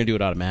it is, they're going to do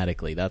it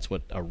automatically. That's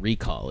what a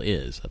recall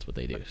is. That's what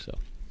they do. So.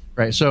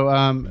 Right. So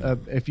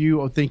if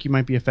you think you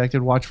might be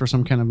affected, watch for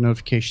some kind of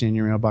notification in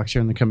your mailbox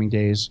here in the coming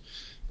days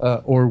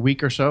or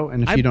week or so.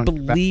 And if you don't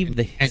believe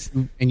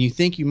and you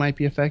think you might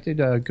be affected,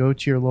 go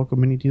to your local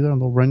mini dealer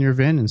and they'll run your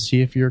VIN and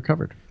see if you're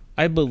covered.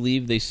 I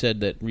believe they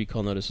said that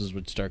recall notices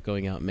would start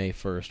going out May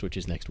 1st, which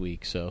is next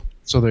week. So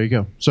there you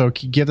go. So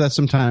give that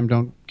some time.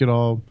 Don't get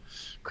all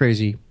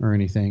crazy or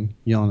anything,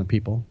 yelling at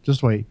people.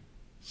 Just wait.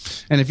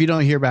 And if you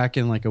don't hear back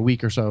in like a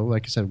week or so,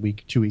 like I said,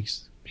 week, 2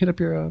 weeks, hit up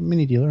your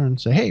mini dealer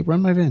and say, hey,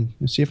 run my VIN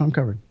and see if I'm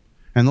covered.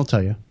 And they'll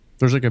tell you.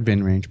 There's like a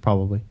VIN range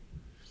probably.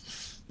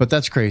 But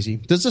that's crazy.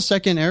 There's a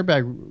second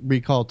airbag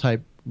recall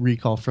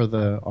for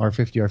the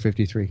R50,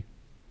 R53,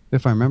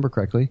 if I remember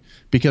correctly,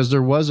 because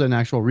there was an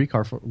actual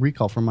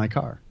recall for my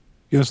car.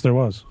 Yes, there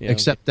was. Yeah.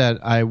 Except that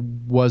I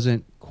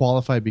wasn't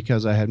qualified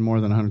because I had more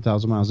than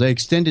 100,000 miles. They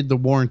extended the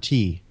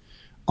warranty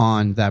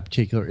on that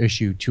particular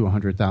issue to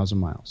 100,000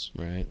 miles.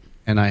 Right.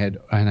 And I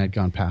had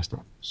gone past it.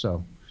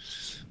 So,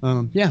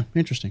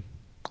 interesting.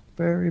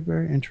 Very,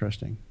 very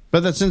interesting.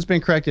 But that's since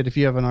been corrected. If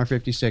you have an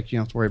R56, you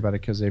don't have to worry about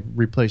it because they've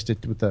replaced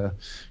it with the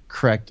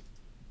correct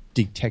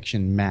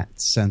detection matte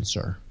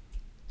sensor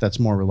that's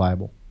more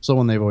reliable. So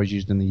one they've always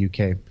used in the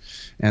UK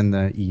and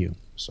the EU.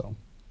 So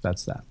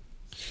that's that.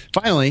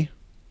 Finally,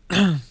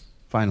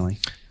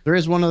 there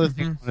is one other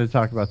thing I wanted to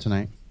talk about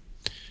tonight.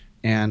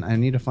 And I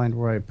need to find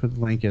where I put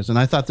the link is. And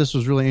I thought this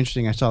was really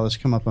interesting. I saw this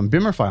come up on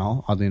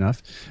BimmerFile, oddly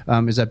enough,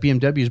 is that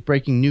BMW is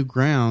breaking new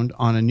ground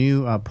on a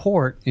new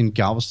port in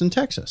Galveston,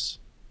 Texas.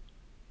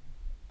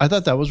 I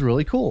thought that was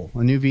really cool,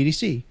 a new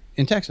VDC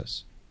in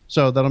Texas.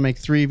 So that'll make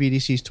 3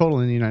 VDCs total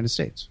in the United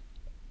States.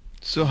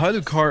 So how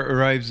the car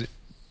arrives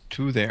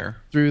to there?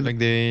 Through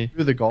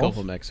the Gulf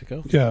of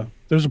Mexico. Yeah,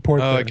 there's a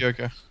port there.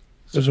 Okay.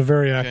 There's a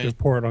very active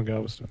port on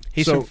Galveston.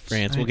 He's from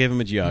France. We'll give him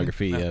a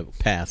geography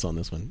pass on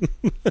this one.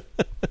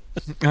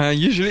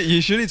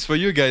 Usually it's for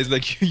you guys.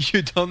 Like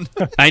you don't.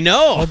 I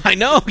know.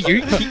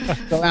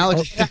 So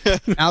Alex,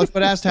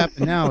 what has to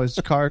happen now is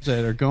cars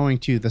that are going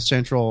to the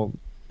central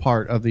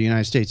part of the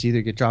United States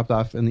either get dropped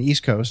off in the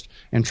East Coast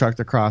and trucked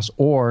across,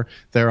 or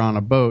they're on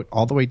a boat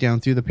all the way down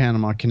through the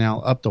Panama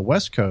Canal up the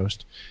West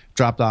Coast,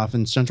 dropped off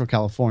in Central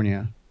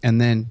California, and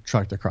then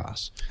trucked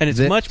across. And it's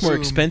much more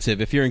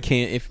expensive if you're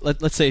in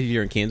let's say if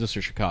you're in Kansas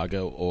or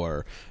Chicago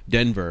or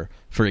Denver,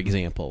 for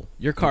example.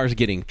 Your car's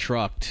getting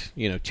trucked,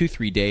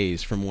 2-3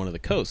 days from one of the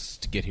coasts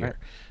to get here. Right.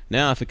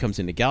 Now, if it comes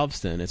into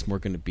Galveston, it's more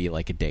going to be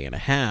like a day and a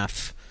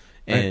half,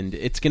 and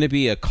it's going to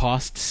be a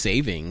cost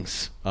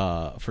savings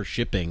for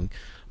shipping.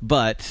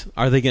 But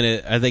are they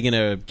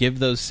gonna give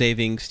those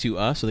savings to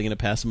us? Are they gonna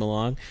pass them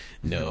along?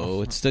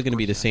 No, it's still gonna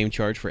be the same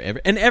charge for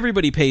and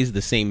everybody pays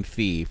the same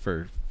fee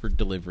for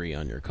delivery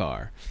on your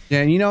car.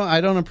 Yeah, and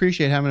I don't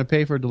appreciate having to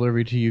pay for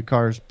delivery to you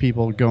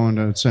people going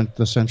to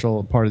the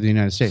central part of the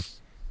United States.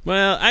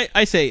 Well,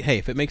 I say, hey,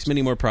 if it makes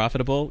Mini more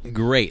profitable,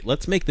 great.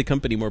 Let's make the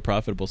company more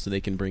profitable so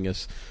they can bring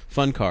us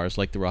fun cars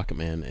like the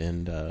Rocketman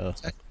and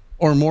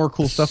or more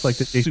cool stuff like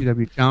the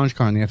JCW Challenge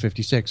car and the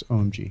F56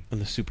 OMG and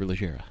the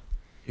Superleggera.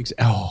 The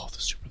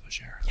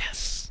Superleggera.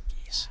 Yes.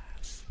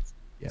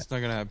 Yeah. It's not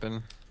gonna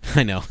happen.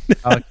 I know.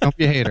 Don't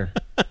be a hater.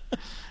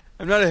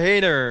 I'm not a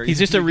hater. He's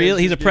just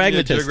he's a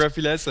pragmatist.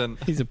 Geography lesson.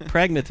 He's a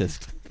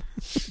pragmatist.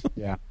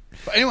 Yeah.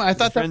 But anyway, I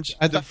thought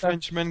the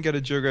Frenchman got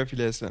a geography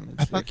lesson.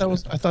 I thought that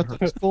was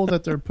cool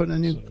that they're putting a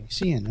new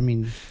PC in. I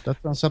mean,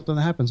 that's not something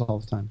that happens all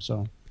the time.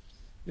 So.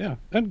 Yeah,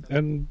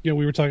 and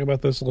we were talking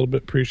about this a little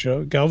bit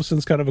pre-show.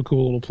 Galveston's kind of a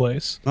cool little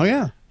place. Oh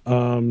yeah.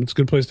 It's a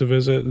good place to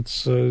visit.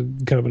 It's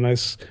kind of a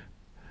nice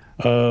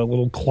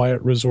little quiet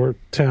resort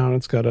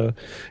town.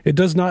 It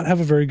does not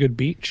have a very good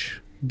beach,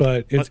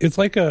 but it's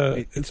like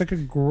a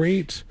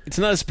great. It's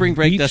not a spring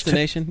break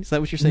destination. Is that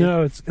what you're saying?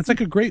 No, it's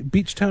like a great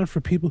beach town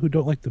for people who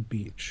don't like the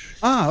beach.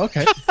 Ah,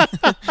 okay.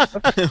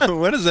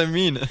 What does that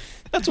mean?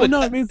 That's what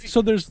it means.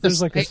 So there's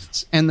like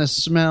and the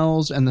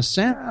smells and the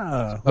scent.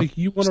 Yeah, like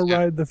you want to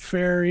ride the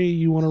ferry,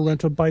 you want to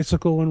rent a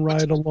bicycle and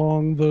ride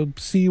along the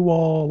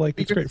seawall. Like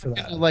it's great for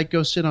that. Like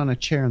go sit on a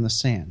chair in the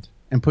sand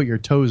and put your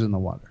toes in the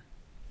water.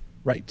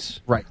 Right.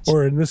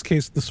 Or in this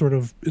case,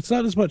 it's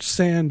not as much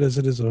sand as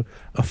it is a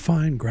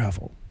fine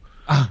gravel.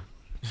 Ah.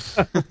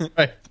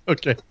 Right.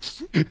 Okay.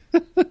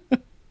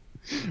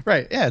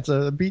 Right. Yeah, it's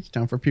a beach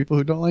town for people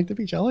who don't like the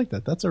beach. I like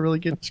that. That's a really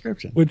good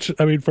description. Which,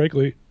 I mean,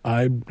 frankly,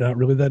 I'm not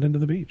really that into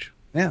the beach.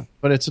 Yeah,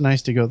 but it's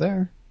nice to go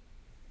there.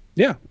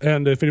 Yeah,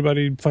 and if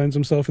anybody finds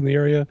himself in the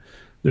area,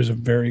 there's a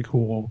very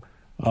cool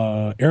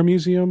Air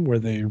Museum, where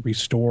they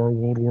restore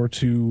World War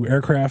II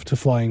aircraft to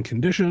flying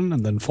condition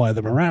and then fly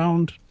them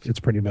around. It's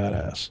pretty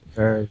badass.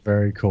 Very,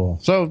 very cool.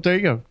 So there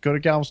you go. Go to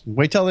Galveston.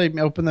 Wait till they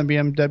open the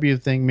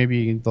BMW thing.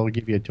 Maybe they'll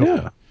give you a tour.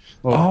 Yeah.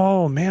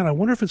 Oh, man, I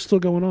wonder if it's still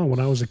going on. When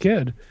I was a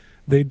kid,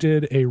 they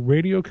did a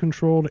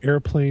radio-controlled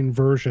airplane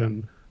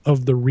version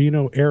of the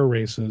Reno air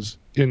races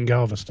in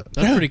Galveston.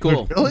 That's pretty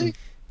cool. Really?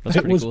 That's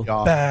It pretty was cool.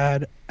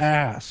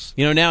 badass.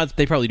 Now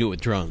they probably do it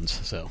with drones.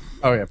 So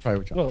Oh, yeah,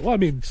 probably. Well, I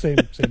mean, same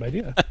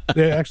idea.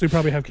 They actually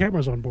probably have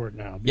cameras on board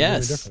now. It'd be really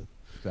yes, different.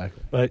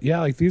 Exactly. But yeah,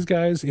 like these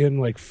guys in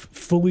like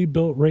fully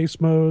built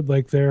race mode,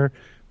 like they're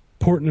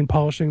porting and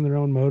polishing their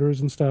own motors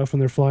and stuff,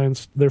 and they're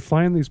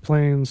flying these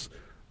planes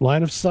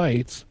line of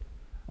sight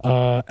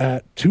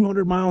at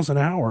 200 miles an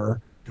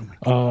hour.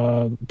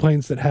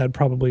 Planes that had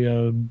probably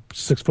a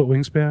 6-foot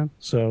wingspan,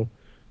 so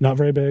not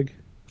very big.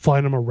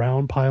 Flying them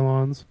around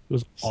pylons. It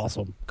was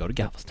awesome. go to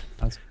Galveston.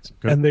 That's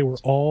good. And they were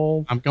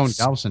all... I'm going to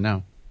Galveston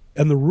now.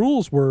 And the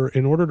rules were,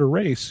 in order to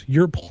race,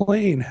 your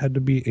plane had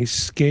to be a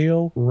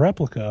scale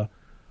replica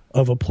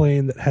of a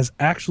plane that has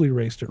actually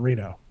raced at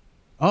Reno.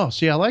 Oh,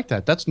 see, I like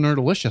that. That's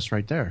nerdalicious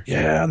right there.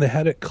 Yeah, and they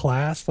had it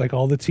classed. Like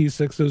all the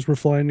T6s were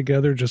flying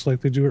together just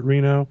like they do at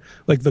Reno.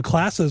 Like the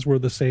classes were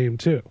the same,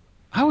 too.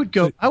 I would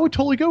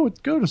totally go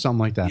to something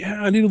like that.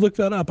 Yeah, I need to look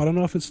that up. I don't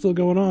know if it's still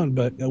going on,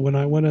 but when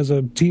I went as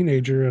a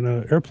teenager and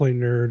an airplane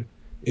nerd,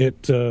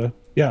 it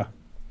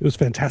was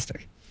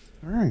fantastic.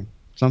 All right.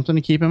 Something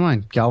to keep in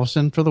mind.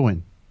 Galveston for the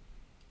win.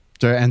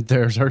 And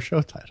there's our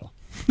show title.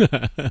 So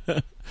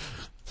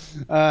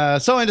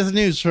into the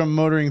news from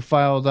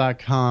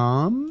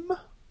MotoringFile.com.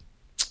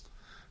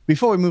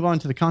 Before we move on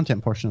to the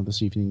content portion of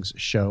this evening's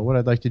show, what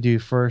I'd like to do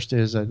first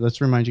is let's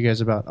remind you guys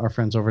about our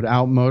friends over at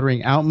Out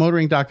Motoring.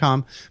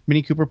 OutMotoring.com,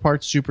 Mini Cooper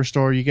Parts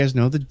Superstore. You guys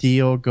know the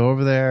deal. Go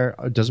over there.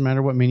 It doesn't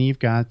matter what Mini you've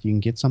got. You can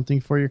get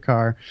something for your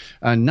car.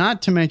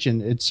 Not to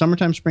mention, it's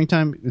summertime,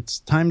 springtime. It's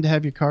time to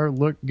have your car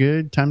look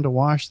good. Time to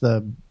wash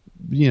the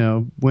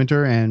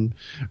winter and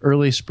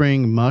early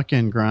spring muck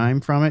and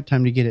grime from it.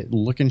 Time to get it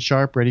looking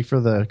sharp, ready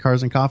for the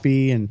Cars and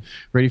Coffee and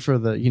ready for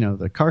the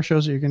the car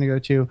shows that you're going to go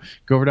to.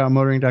 Go over to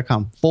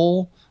outmotoring.com.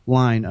 Full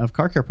line of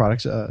car care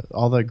products.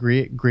 All the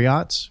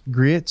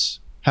griots.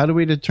 How do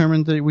we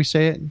determine that we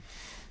say it?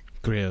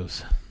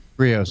 Griots.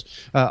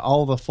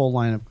 All the full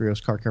line of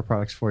Griot's car care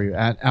products for you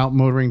at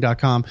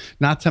outmotoring.com.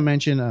 Not to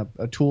mention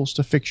tools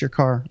to fix your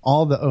car,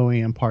 all the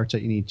OEM parts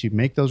that you need to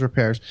make those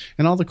repairs,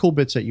 and all the cool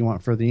bits that you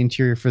want for the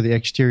interior, for the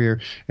exterior,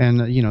 and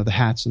the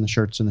hats and the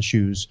shirts and the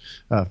shoes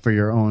for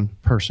your own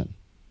person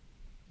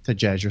to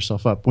jazz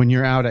yourself up. When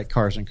you're out at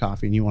Cars and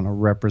Coffee and you want to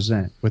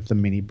represent with the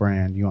Mini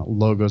brand, you want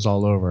logos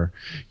all over,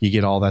 you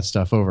get all that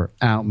stuff over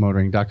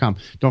outmotoring.com.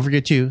 Don't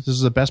forget this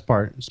is the best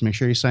part, is make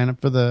sure you sign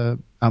up for the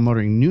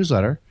Outmotoring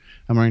newsletter.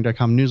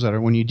 Outmotoring.com newsletter.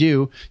 When you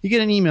do, you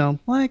get an email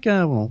like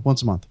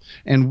once a month.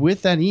 And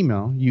with that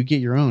email, you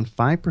get your own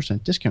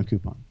 5% discount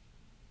coupon,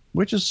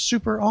 which is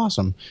super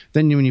awesome.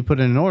 Then when you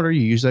put in an order,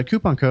 you use that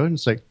coupon code, and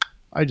it's like,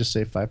 I just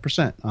saved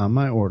 5% on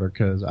my order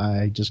because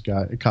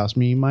it cost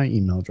me my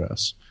email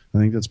address. I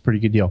think that's a pretty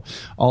good deal.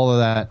 All of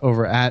that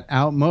over at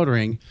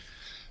Outmotoring.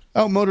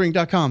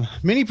 Outmotoring.com.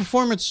 Mini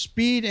Performance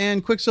Speed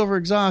and Quicksilver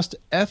Exhaust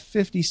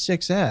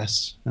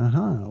F56S.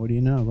 What do you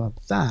know about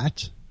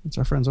that? It's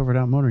our friends over at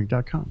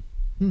Outmotoring.com.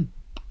 I don't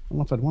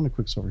know if I'd want a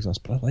Quicksilver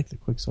exhaust, but I like the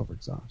Quicksilver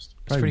exhaust.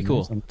 It's pretty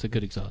cool. It's a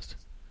good exhaust.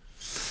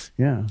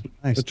 Yeah,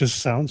 nice. It just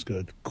sounds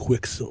good.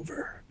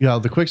 Quicksilver. Yeah,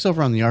 the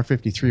Quicksilver on the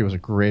R53 was a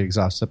great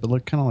exhaust step. It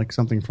looked kind of like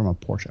something from a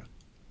Porsche.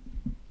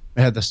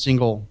 It had the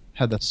single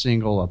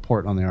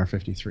port on the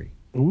R53.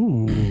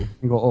 Ooh,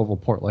 single oval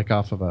port, like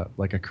off of a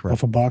Corvette.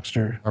 Off a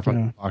Boxster. Off a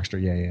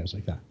Boxster, yeah, it was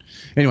like that.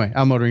 Anyway,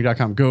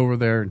 outmotoring.com. Go over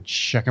there and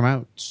check them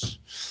out.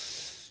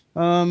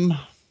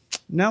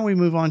 Now we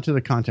move on to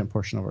the content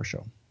portion of our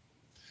show.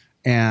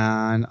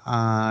 And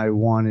I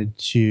wanted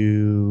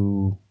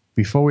to,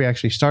 before we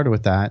actually started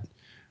with that,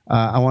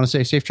 I want to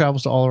say safe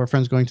travels to all of our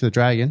friends going to the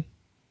Dragon.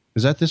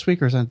 Is that this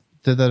week or did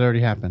that already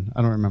happen?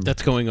 I don't remember.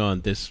 That's going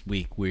on this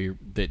week. We're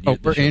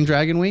in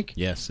Dragon Week?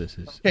 Yes, this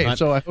is. Okay,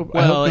 so I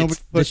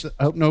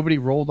hope nobody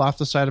rolled off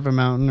the side of a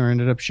mountain or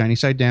ended up shiny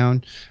side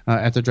down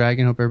at the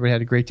Dragon. Hope everybody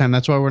had a great time.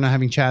 That's why we're not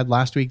having Chad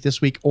last week,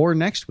 this week, or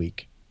next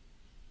week.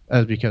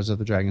 Because of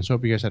the Dragon. So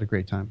hope you guys had a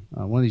great time.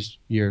 One of these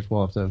years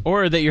we'll have to...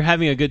 Or that you're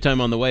having a good time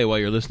on the way while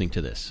you're listening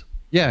to this.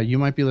 Yeah, you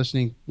might be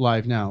listening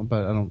live now,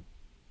 but I don't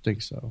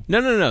think so.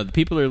 No. The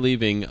people are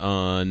leaving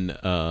on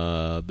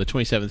the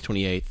 27th,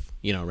 28th,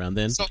 around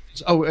then.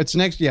 It's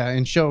next,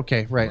 and show,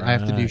 okay, right. I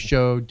have to do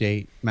show,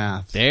 date,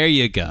 math. There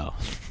you go.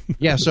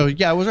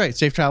 I was right.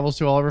 Safe travels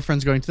to all of our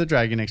friends going to the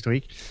Dragon next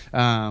week.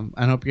 And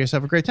hope you guys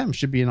have a great time. It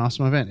should be an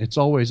awesome event. It's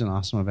always an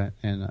awesome event,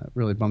 and it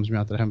really bums me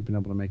out that I haven't been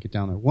able to make it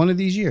down there. One of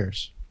these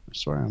years, I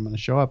swear I'm going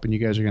to show up, and you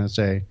guys are going to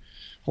say,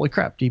 holy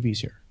crap,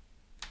 DB's here.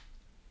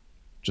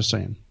 Just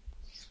saying.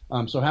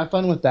 So have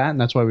fun with that,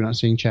 and that's why we're not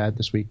seeing Chad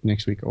this week,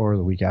 next week, or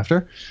the week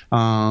after.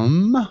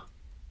 AMVIV's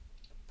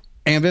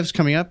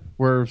coming up.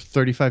 We're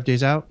 35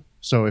 days out.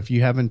 So if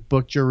you haven't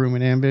booked your room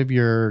at Amviv,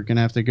 you're going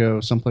to have to go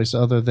someplace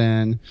other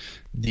than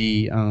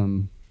the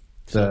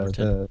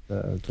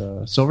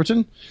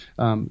Silverton.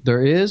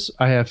 There is,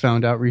 I have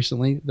found out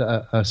recently,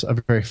 a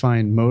very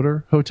fine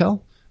motor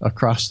hotel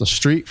across the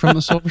street from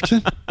the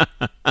Silverton,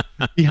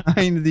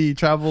 behind the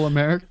Travel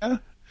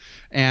America.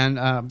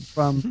 And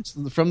from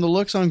the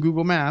looks on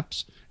Google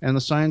Maps and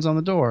the signs on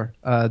the door,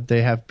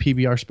 they have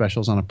PBR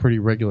specials on a pretty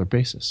regular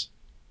basis.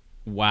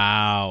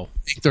 Wow.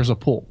 I think there's a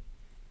pool.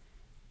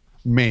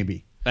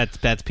 Maybe.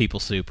 That's people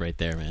soup right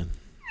there, man.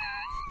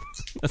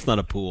 That's not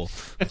a pool.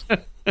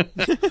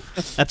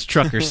 That's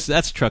trucker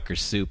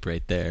soup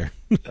right there.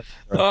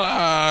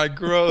 Ah,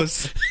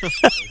 gross.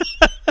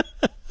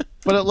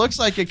 But it looks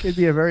like it could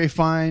be a very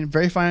fine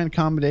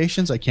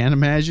accommodations. I can't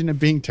imagine it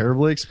being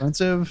terribly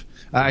expensive.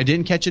 I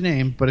didn't catch a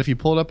name, but if you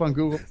pull it up on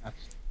Google Maps,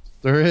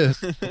 there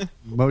is a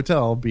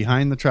motel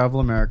behind the Travel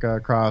America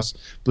across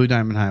Blue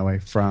Diamond Highway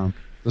from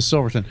the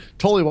Silverton.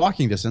 Totally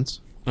walking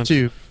distance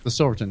to the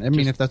Silverton. I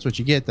mean, if that's what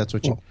you get, that's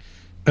what you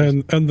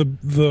get. And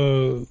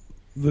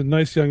the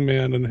nice young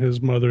man and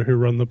his mother who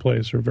run the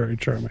place are very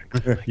charming.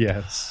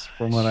 Yes,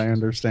 from what I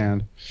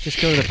understand.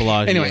 Just go to the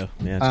Bellagio. Anyway,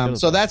 yeah,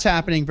 so that's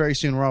happening very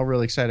soon. We're all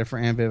really excited for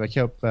Amviv. I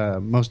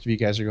hope most of you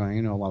guys are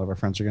going. A lot of our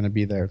friends are going to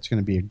be there. It's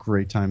going to be a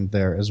great time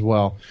there as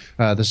well.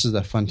 This is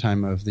the fun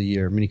time of the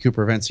year. Mini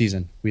Cooper event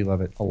season. We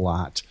love it a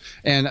lot.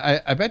 And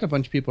I bet a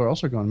bunch of people are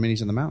also going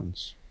Minis in the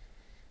Mountains.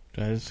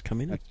 That is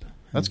coming up.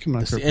 That's coming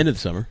up. It's the end of the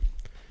summer.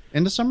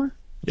 End of summer?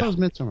 That was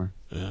midsummer.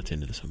 It's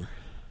end of the summer.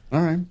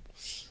 All right.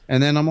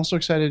 And then I'm also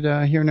excited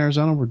here in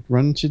Arizona, we're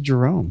running to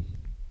Jerome,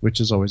 which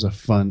is always a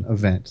fun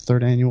event.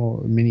 3rd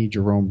annual mini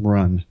Jerome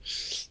run,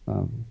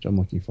 which I'm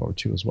looking forward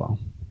to as well.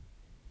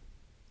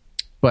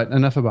 But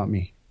enough about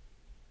me,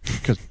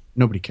 because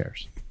nobody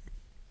cares.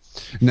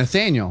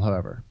 Nathaniel,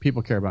 however,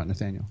 people care about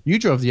Nathaniel. You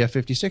drove the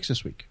F-56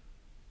 this week.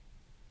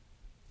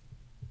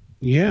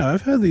 Yeah,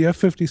 I've had the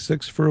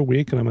F-56 for a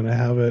week, and I'm going to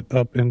have it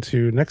up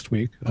into next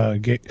week.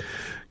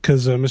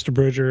 Because Mr.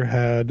 Bridger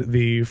had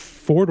the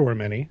 4-door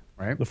Mini,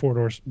 right? The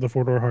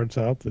 4-door hard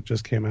south that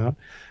just came out,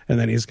 and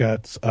then he's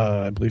got,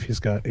 I believe he's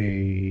got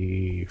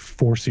a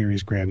 4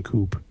 Series Grand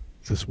Coupe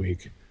this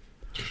week.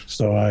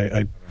 So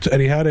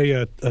and he had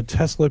a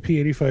Tesla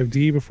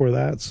P85D before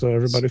that. So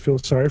everybody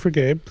feels sorry for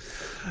Gabe.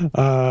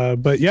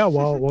 But yeah,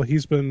 while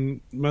he's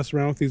been messing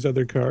around with these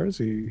other cars,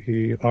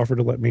 he offered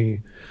to let me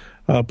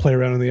play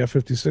around in the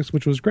F-56,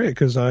 which was great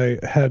because I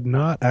had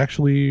not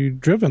actually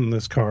driven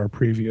this car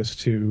previous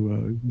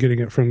to getting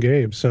it from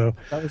Gabe. So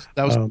that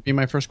was going to be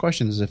my first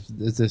question: is if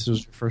this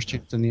was your first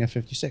chance in the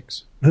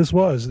F-56? This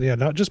was, yeah,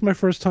 not just my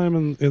first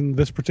time in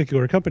this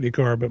particular company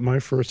car, but my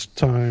first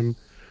time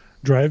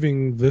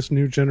driving this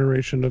new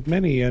generation of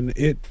Mini, and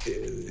it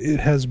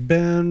has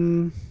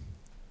been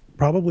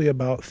probably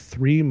about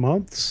 3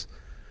 months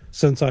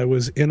since I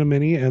was in a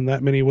Mini, and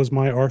that Mini was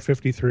my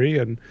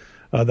R53, and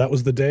that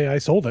was the day I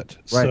sold it.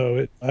 Right.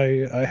 So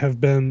I have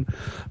been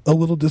a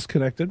little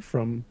disconnected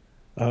from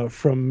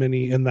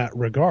Mini in that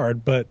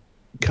regard, but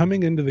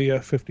coming into the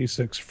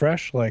F-56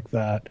 fresh like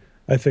that,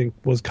 I think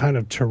was kind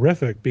of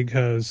terrific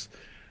because,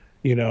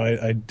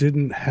 I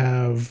didn't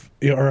have,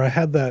 or I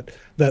had that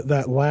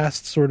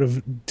last sort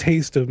of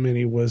taste of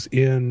Mini was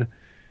in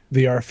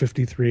the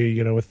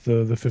R53, with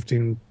the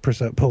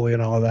 15% pulley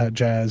and all of that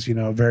jazz,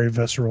 very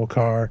visceral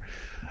car,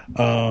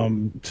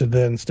 to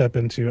then step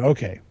into,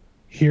 okay,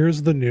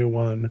 here's the new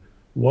one.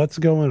 What's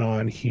going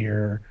on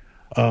here?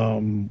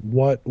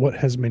 What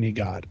has Mini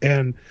got?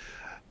 And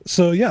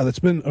so, yeah, that's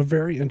been a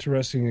very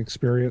interesting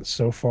experience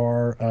so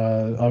far.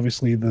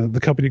 Obviously, the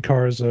company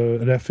car is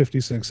an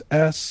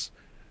F-56S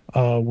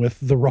with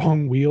the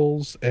wrong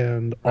wheels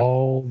and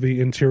all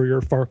the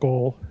interior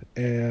farkle.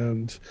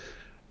 And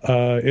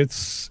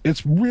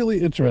it's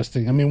really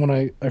interesting. I mean,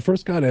 when I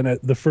first got in it,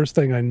 the first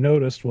thing I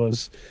noticed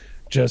was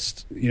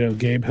just,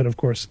 Gabe had, of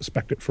course,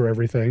 spec'd it for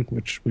everything,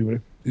 which we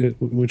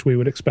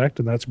would expect,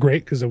 and that's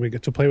great because then we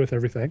get to play with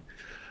everything.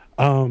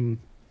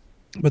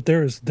 But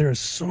there is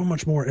so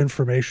much more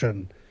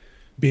information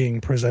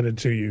being presented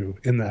to you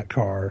in that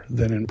car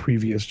than in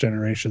previous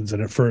generations.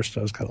 And at first,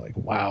 I was kind of like,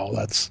 "Wow,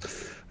 that's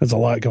a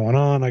lot going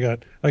on." I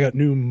got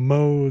new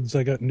modes,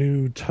 I got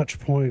new touch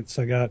points,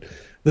 I got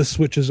the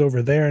switches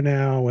over there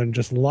now, and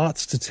just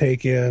lots to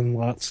take in,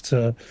 lots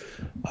to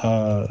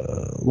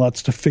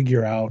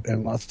figure out,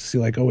 and lots to see.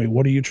 Like, oh wait,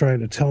 what are you trying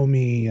to tell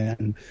me?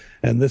 And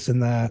this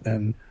and that,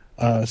 and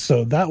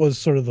so that was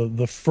sort of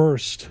the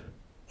first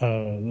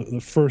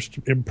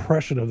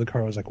impression of the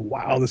car. I was like,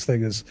 wow, this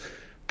thing is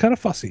kind of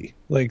fussy.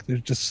 Like,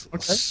 there's just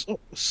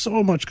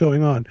so much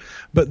going on.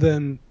 But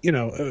then,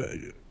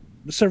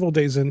 several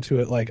days into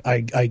it, like I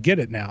get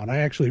it now, and I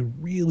actually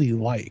really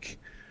like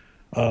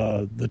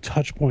the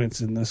touch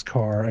points in this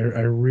car.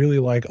 I really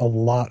like a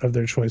lot of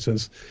their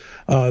choices.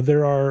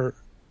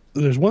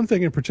 There's one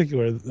thing in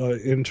particular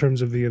in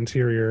terms of the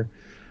interior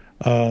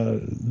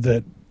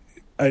that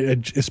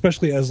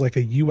especially as like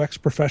a UX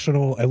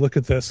professional, I look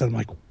at this and I'm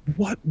like,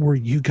 what were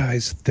you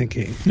guys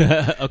thinking?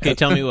 Okay,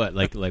 tell me what.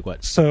 Like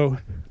what? So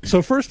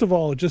first of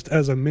all, just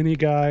as a mini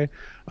guy,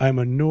 I'm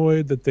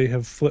annoyed that they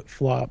have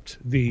flip-flopped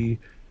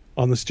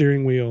on the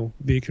steering wheel,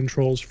 the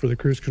controls for the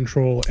cruise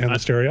control and the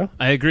stereo.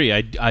 I agree.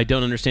 I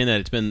don't understand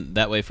that. It's been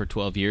that way for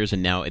 12 years,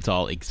 and now it's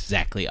all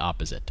exactly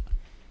opposite.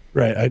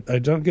 Right. I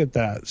don't get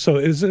that. So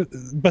is it?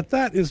 But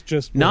that is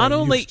just not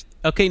only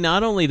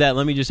that.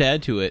 Let me just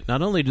add to it.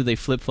 Not only do they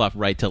flip flop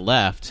right to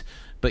left,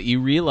 but you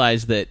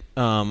realize that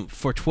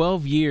for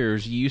 12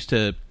 years you used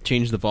to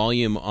change the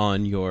volume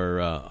on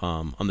your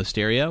on the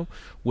stereo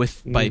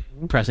by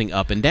pressing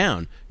up and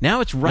down.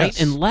 Now it's right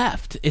and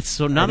left. It's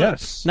so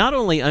not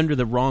only under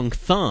the wrong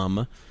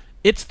thumb,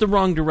 it's the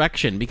wrong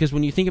direction, because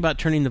when you think about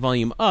turning the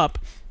volume up,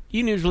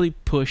 you usually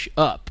push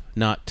up,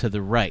 not to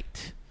the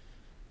right.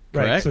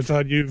 Right. Correct? So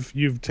Todd,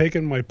 you've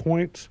taken my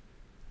point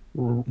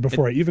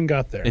before I even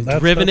got there. And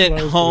driven it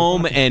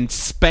home and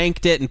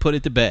spanked it and put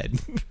it to bed.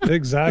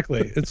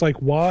 Exactly. It's like,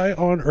 why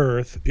on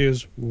earth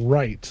is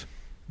right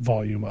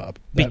volume up?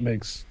 That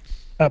makes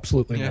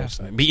absolutely no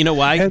sense. But you know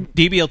why?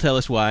 DB will tell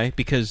us why.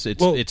 Because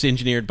it's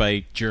engineered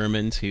by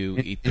Germans who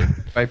eat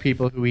by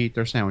people who eat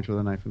their sandwich with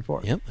a knife and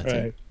fork. Yep, that's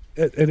right.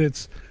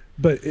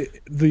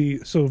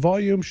 So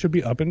volume should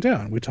be up and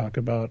down. We talk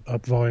about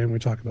up volume. We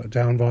talk about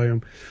down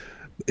volume.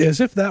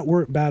 As if that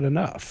weren't bad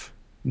enough.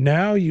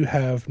 Now you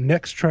have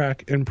next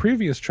track and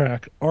previous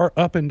track are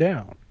up and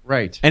down.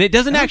 Right. And it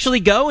doesn't actually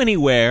go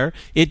anywhere.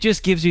 It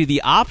just gives you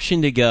the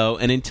option to go,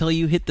 and until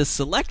you hit the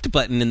select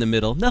button in the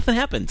middle, nothing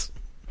happens.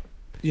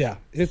 Yeah,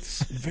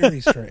 it's very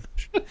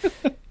strange.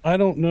 I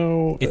don't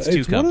know. It's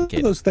too complicated. One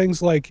of those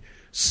things like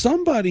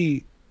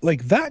somebody,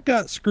 like that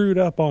got screwed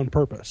up on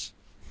purpose.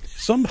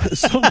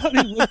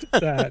 Somebody looked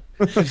at that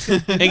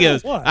and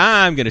goes,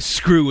 I'm going to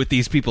screw with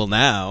these people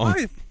now.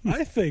 I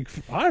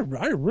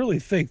really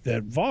think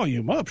that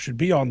volume up should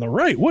be on the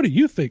right. What do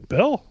you think,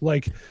 Bill?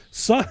 Like,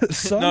 no,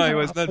 it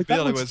was not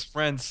Bill. It was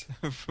friends.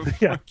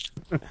 Yeah.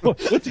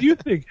 What do you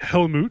think,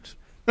 Helmut?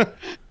 Well,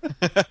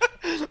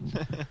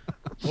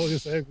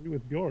 yes, I agree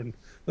with Bjorn.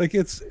 Like,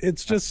 it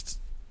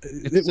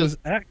was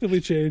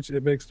actively changed.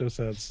 It makes no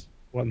sense.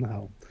 What in the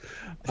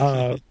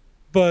hell?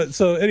 But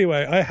so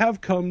anyway, I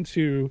have come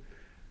to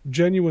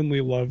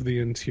genuinely love the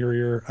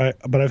interior,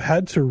 but I've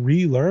had to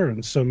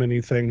relearn so many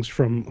things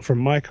from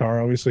my car.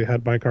 I obviously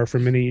had my car for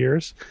many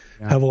years,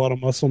 have a lot of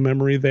muscle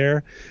memory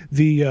there.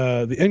 The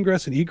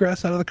ingress and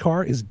egress out of the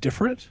car is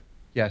different.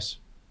 Yes.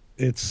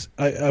 It's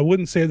I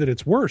wouldn't say that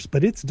it's worse,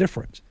 but it's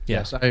different.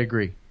 Yes, I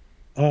agree.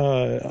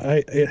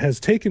 It has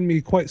taken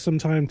me quite some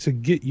time to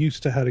get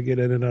used to how to get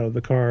in and out of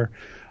the car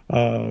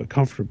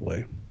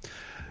comfortably.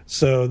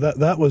 So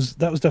that was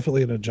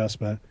definitely an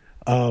adjustment.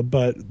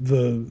 But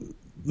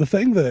the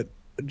thing that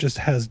just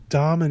has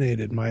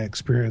dominated my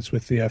experience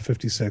with the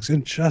F56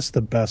 in just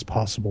the best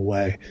possible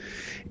way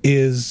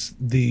is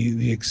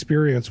the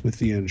experience with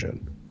the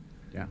engine.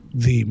 Yeah.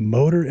 The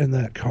motor in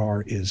that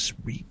car is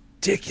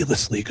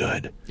ridiculously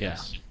good.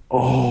 Yes.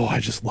 Oh, I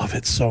just love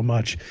it so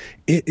much.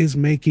 It is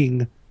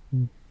making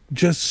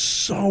just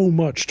so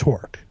much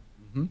torque.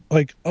 Mm-hmm.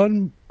 Like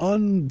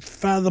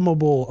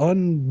unfathomable,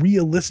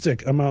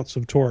 unrealistic amounts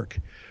of torque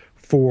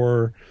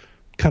for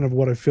kind of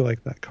what I feel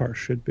like that car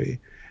should be.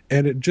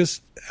 And it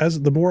just,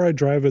 as the more I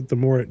drive it, the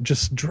more it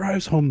just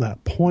drives home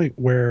that point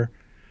where,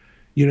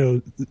 you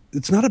know,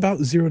 it's not about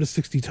 0 to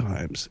 60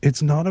 times.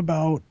 It's not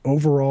about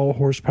overall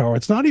horsepower.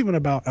 It's not even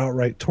about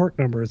outright torque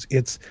numbers.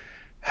 It's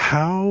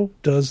how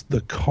does the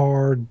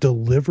car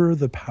deliver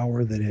the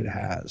power that it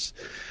has?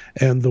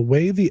 And the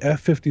way the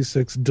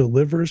F56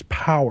 delivers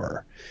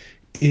power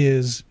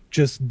is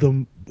just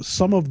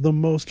some of the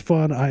most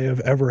fun I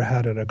have ever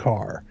had in a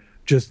car.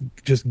 Just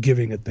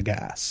giving it the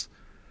gas.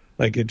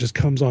 Like, it just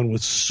comes on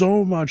with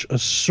so much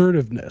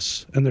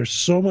assertiveness, and there's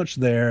so much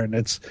there. And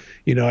it's,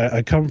 you know,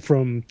 I come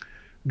from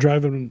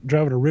driving a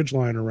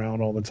Ridgeline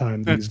around all the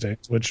time these days,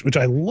 which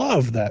I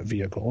love that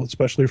vehicle,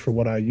 especially for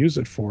what I use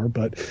it for.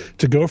 But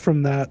to go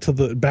from that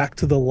to back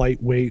to the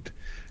lightweight,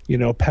 you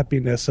know,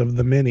 peppiness of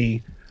the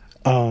Mini,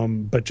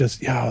 but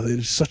just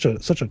it's such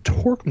a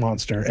torque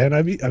monster. And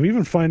I'm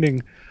even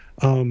finding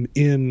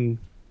in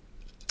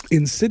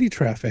city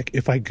traffic,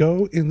 if I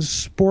go in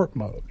sport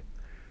mode,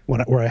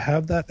 where I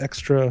have that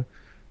extra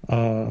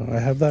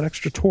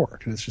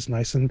torque, and it's just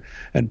nice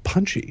and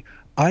punchy,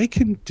 I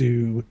can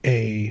do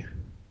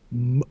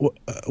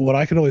what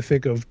I can only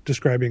think of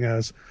describing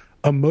as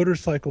a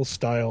motorcycle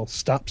style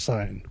stop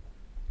sign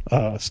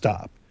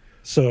stop.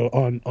 So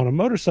on a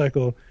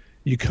motorcycle,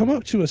 you come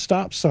up to a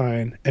stop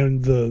sign,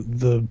 and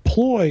the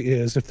ploy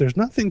is, if there's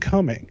nothing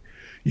coming,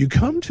 you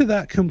come to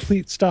that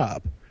complete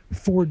stop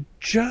for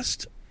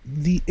just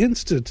the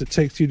instant it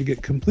takes you to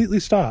get completely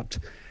stopped,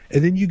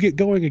 and then you get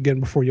going again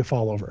before you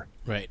fall over.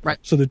 Right.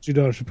 So that you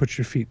don't have to put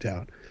your feet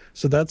down.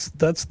 So that's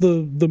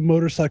the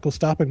motorcycle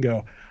stop and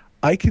go.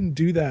 I can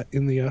do that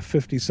in the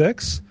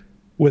F56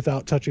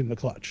 without touching the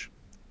clutch.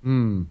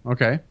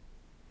 Okay.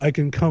 I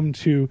can come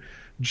to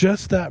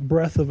just that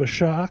breath of a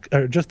shock,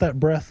 or just that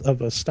breath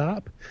of a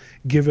stop,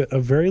 give it a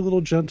very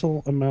little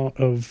gentle amount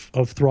of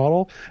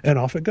throttle, and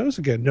off it goes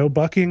again. No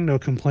bucking, no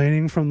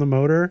complaining from the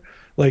motor.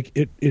 Like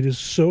it is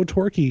so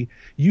torquey.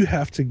 You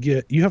have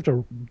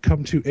to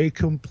come to a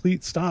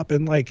complete stop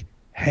and like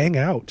hang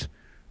out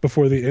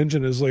before the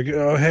engine is like,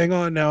 oh, hang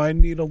on now, I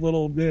need a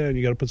little, and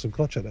you got to put some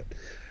clutch in it.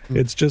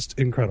 It's just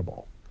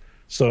incredible.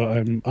 So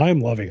I'm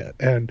loving it,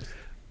 and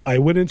I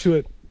went into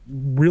it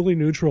really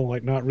neutral,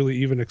 like not really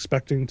even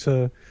expecting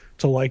to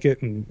like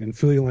it, and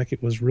feeling like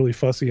it was really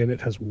fussy, and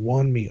it has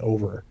won me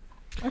over.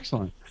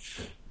 Excellent.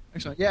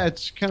 Yeah,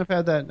 it's kind of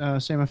had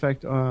that same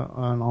effect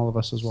on all of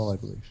us as well, I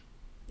believe.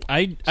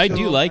 I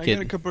do like I it.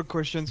 got a couple of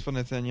questions for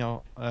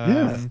Nathaniel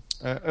Yeah.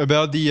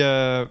 about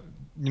the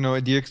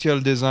the exterior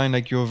design,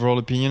 like your overall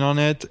opinion on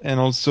it, and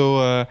also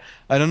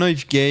I don't know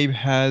if Gabe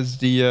has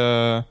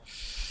the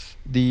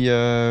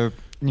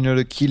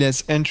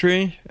keyless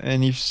entry,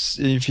 and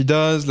if he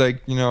does,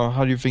 like,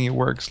 how do you think it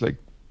works? Like,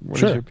 what is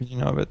Sure. your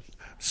opinion of it?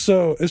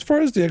 So as far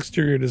as the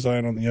exterior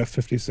design on the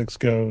F-56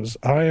 goes,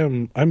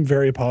 I'm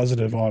very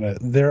positive on it.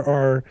 There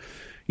are,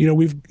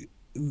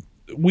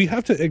 we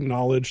have to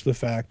acknowledge the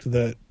fact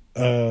that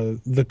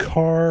the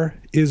car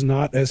is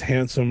not as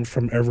handsome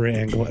from every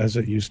angle as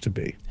it used to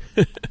be.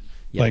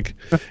 Yeah. Like,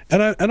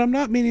 and I'm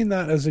not meaning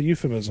that as a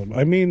euphemism.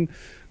 I mean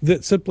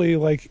that simply,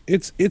 like,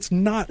 it's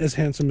not as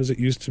handsome as it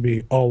used to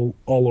be all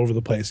over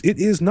the place. It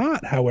is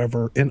not,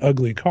 however, an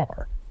ugly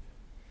car.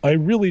 I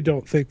really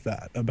don't think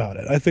that about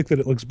it. I think that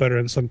it looks better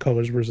in some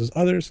colors versus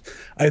others.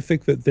 I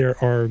think that there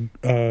are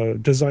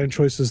design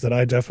choices that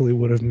I definitely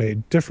would have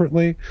made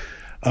differently.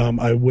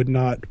 I would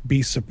not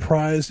be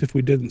surprised if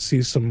we didn't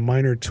see some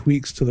minor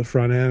tweaks to the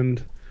front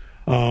end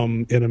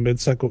in a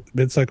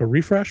mid-cycle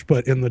refresh,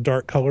 but in the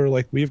dark color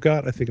like we've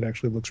got, I think it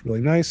actually looks really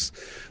nice.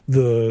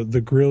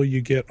 The grille you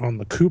get on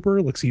the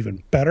Cooper looks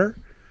even better.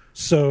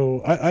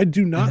 So I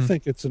do not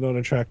think it's an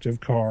unattractive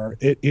car.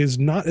 It is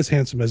not as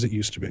handsome as it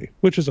used to be,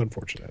 which is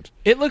unfortunate.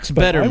 It looks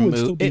But better. I would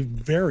still be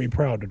very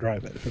proud to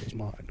drive it if it was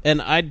mine.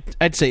 And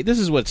I'd say this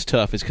is what's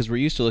tough, is because we're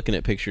used to looking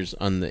at pictures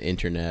on the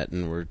internet,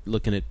 and we're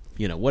looking at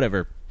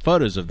whatever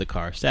photos of the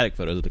car, static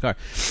photos of the car.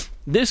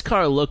 This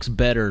car looks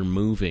better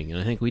moving,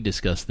 and I think we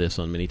discussed this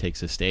on Mini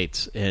Takes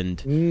Estates. And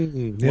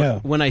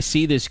when I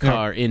see this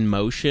car in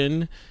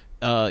motion,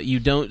 you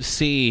don't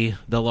see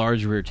the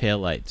large rear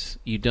taillights.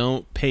 You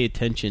don't pay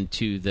attention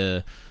to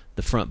the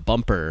front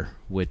bumper,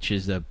 which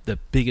is the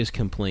biggest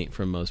complaint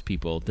from most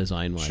people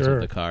design-wise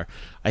of the car.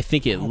 I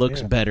think it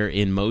looks better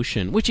in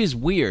motion, which is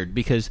weird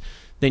because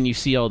then you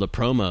see all the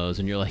promos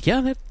and you're like,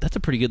 yeah, that's a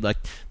pretty good, like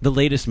the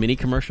latest Mini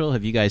commercial.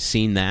 Have you guys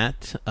seen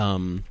that?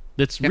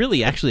 That's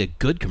really actually a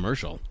good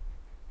commercial.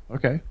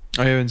 Okay.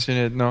 I haven't seen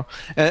it, no.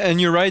 And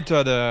you're right,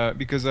 Todd,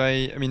 because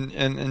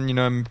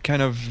I'm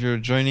kind of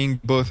joining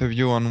both of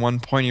you on one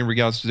point in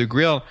regards to the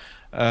grille.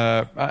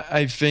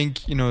 I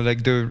think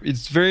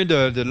it's very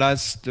the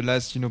last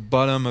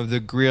bottom of the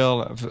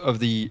grille of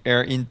the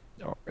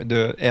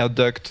the air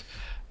duct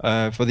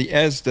for the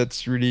S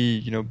that's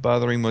really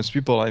bothering most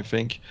people, I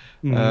think.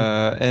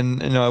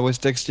 And I was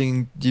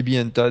texting DB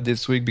and Todd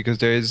this week because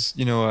there is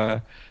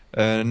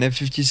an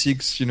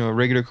F-56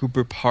 regular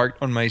Cooper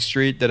parked on my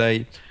street that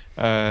I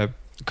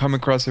come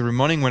across every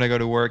morning when I go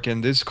to work,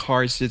 and this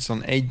car sits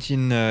on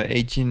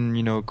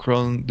 18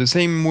 chrome, the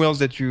same wheels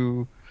that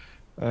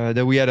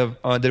we had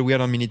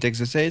on Mini Takes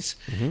Estates,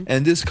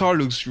 and this car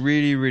looks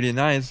really, really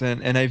nice,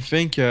 and I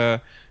think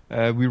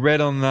we read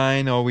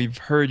online or we've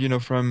heard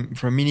from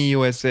Mini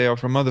USA or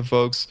from other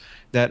folks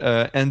that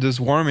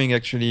Anders Warming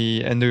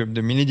actually and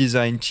the Mini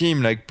design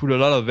team put a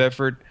lot of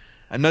effort.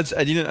 I'm not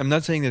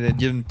saying that they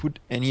didn't put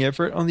any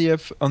effort on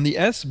the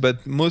S,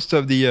 but most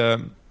of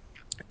the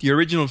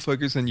original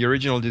focus and the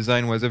original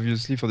design was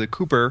obviously for the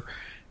Cooper,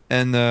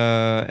 and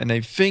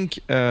I think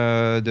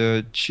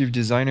the chief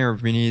designer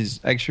of Mini is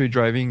actually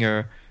driving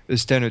a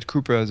standard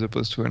Cooper as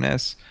opposed to an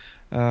S,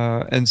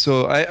 and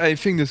so I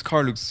think this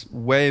car looks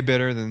way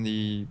better than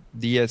the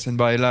S, and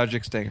by a large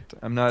extent.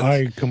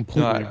 I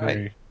completely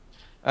agree.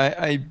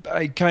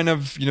 I kind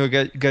of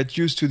got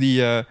used to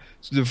the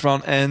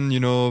front end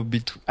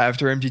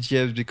after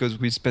MTTF because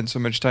we spent so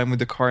much time with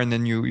the car, and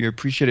then you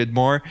appreciate it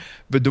more.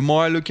 But the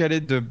more I look at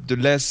it, the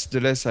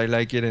less I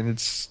like it, and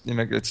it's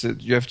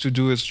you have to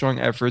do a strong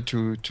effort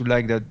to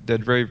like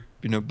that very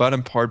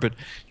bottom part. But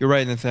you're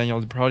right,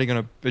 Nathaniel. They're probably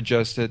going to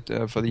adjust it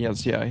for the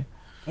LCI.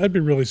 I'd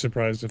be really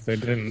surprised if they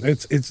didn't.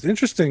 It's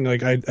interesting.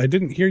 Like I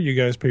didn't hear you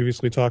guys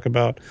previously talk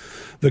about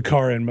the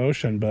car in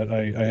motion, but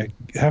I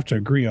have to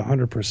agree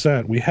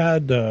 100%. We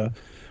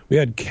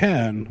had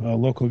Ken, a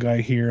local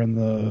guy here in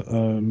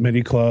the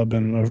Mini Club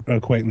and an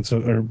acquaintance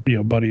or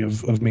buddy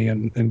of me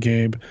and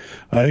Gabe.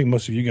 I think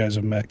most of you guys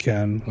have met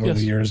Ken over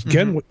the years.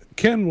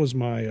 Ken was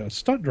my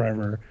stunt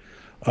driver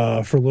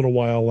for a little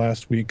while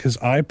last week because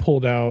I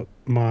pulled out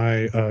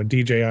my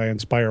DJI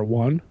Inspire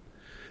 1.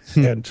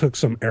 And took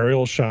some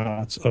aerial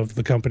shots of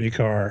the company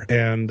car.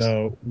 And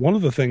one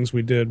of the things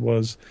we did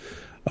was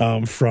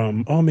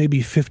from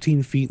maybe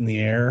 15 feet in the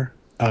air,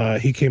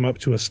 He came up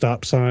to a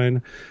stop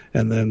sign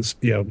and then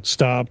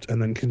stopped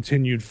and then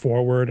continued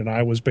forward, and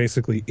I was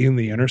basically in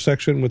the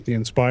intersection with the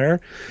Inspire,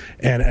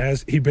 and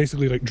as he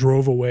basically like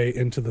drove away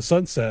into the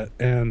sunset,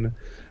 and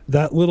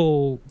that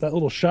little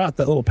shot,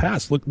 that little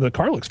pass, look, the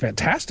car looks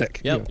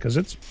fantastic. Yep. Because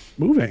it's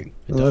moving.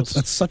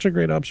 That's such a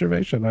great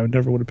observation. I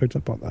never would have picked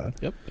up on that.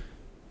 Yep.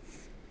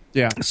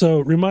 Yeah.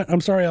 So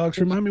I'm sorry, Alex,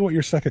 remind me what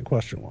your second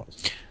question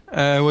was.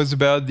 It was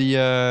about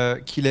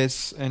the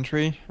keyless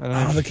entry. I don't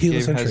know if the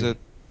keyless Gabe entry. has it.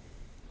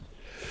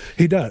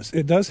 He does.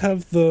 It does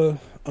have the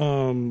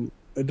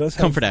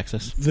Comfort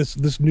access.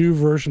 This new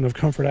version of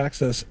Comfort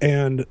Access,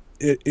 and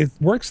it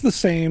works the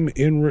same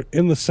in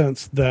the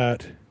sense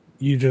that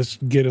you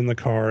just get in the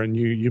car and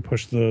you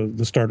push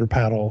the starter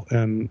paddle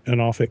and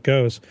off it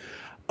goes.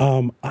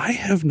 I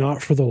have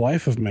not, for the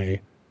life of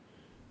me,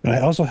 and I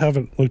also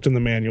haven't looked in the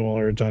manual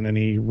or done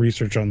any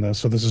research on this,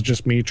 so this is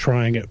just me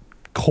trying it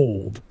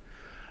cold.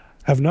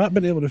 Have not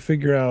been able to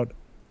figure out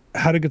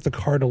how to get the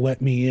car to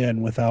let me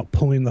in without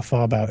pulling the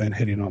fob out and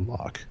hitting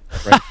unlock.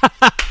 Right.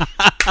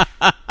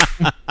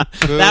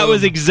 That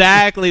was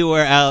exactly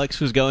where Alex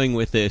was going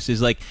with this.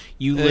 Is like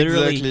you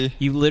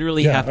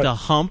literally have to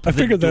hump. I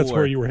figured the door. that's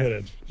where you were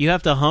headed. You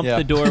have to hump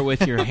the door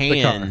with your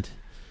hand.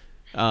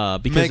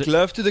 Because Make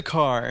love to the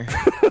car.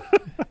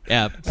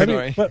 Yeah.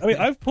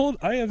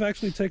 I have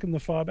actually taken the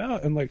fob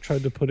out and like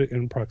tried to put it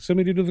in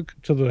proximity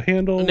to the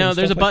handle. No,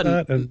 there's a button.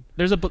 Like that, and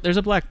there's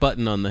a black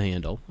button on the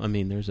handle. I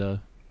mean, there's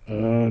a.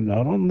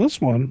 Not on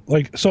this one.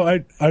 Like, so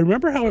I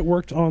remember how it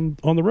worked on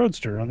the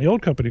Roadster, on the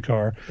old company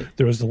car.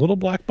 There was the little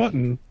black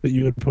button that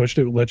you had pushed.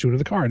 It would let you into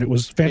the car, and it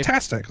was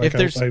fantastic.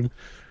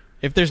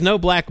 If there's no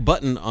black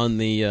button on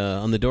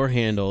the door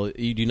handle,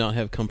 you do not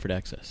have comfort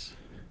access.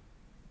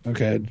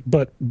 Okay,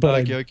 but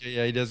okay,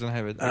 he doesn't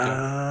have it.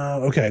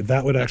 Okay,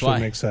 that would actually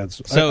make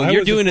sense. So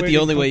you're doing it the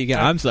only way you can.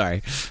 I'm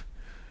sorry.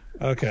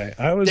 Okay,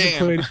 I was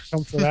equating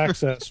comfort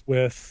access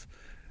with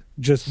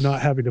just not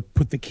having to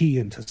put the key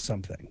into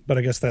something, but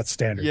I guess that's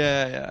standard.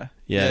 Yeah.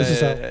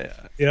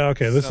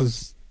 Okay, this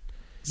is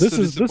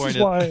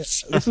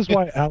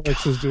why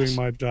Alex is doing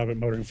my job at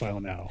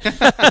MotoringFile now.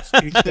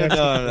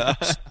 No.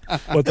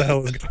 What the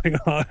hell is going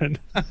on?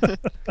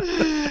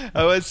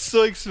 I was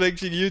so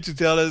expecting you to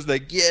tell us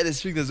like,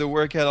 this thing doesn't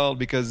work at all,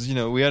 because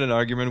we had an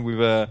argument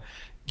with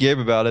Gabe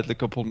about it a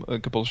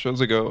couple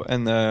shows ago,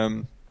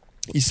 and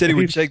he said he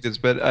would check this,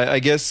 but I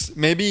guess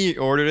maybe he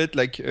ordered it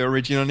like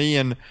originally,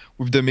 and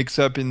with the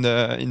mix-up in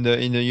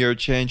the year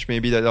change,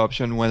 maybe that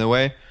option went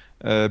away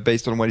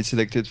based on what he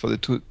selected for the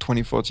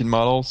 2014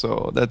 model.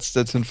 So that's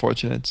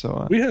unfortunate.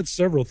 So we had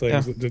several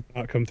things that did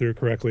not come through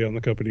correctly on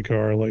the company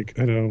car. Like,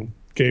 I know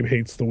Gabe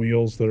hates the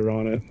wheels that are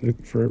on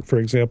it, for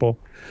example.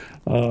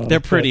 They're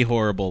pretty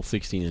horrible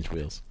 16-inch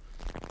wheels.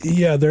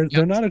 Yeah, they're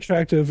not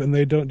attractive, and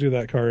they don't do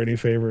that car any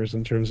favors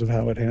in terms of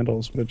how it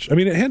handles. Which, I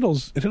mean, it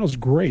handles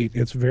great.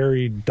 It's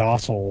very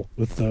docile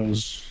with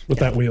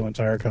that wheel and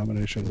tire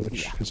combination,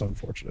 which is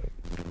unfortunate.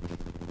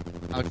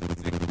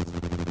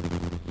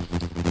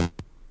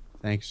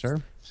 Thanks, sir.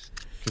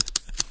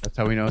 That's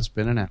how we know it's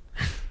been an app.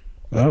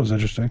 That was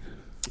interesting.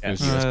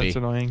 That's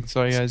annoying.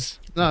 Sorry, guys.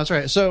 No, that's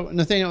right. So,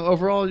 Nathaniel,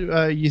 overall,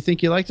 you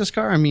think you like this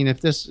car? I mean, if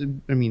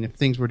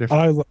things were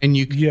different, I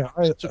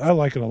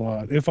like it a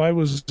lot. If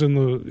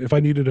I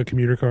needed a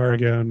commuter car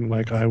again,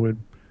 like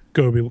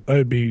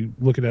I'd be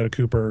looking at a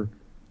Cooper,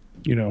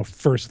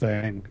 first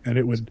thing,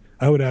 and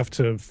I would have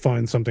to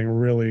find something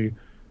really,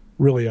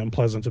 really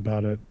unpleasant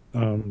about it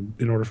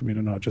in order for me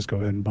to not just go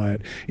ahead and buy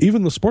it.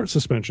 Even the sports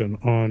suspension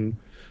on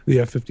the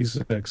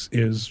F56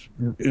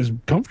 is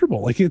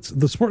comfortable. Like, it's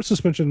the sports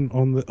suspension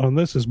on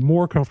this is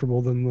more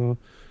comfortable than the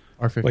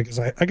R50.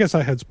 Like, I guess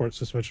I had sports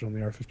suspension on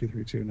the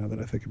R53 too. Now that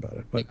I think about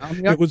it, but on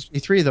the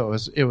R53 though,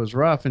 it was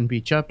rough and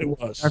beat up. It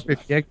was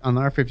R50 on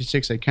the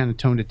R56. They kind of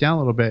toned it down a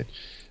little bit,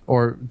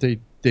 or they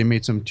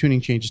made some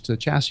tuning changes to the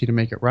chassis to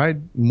make it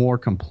ride more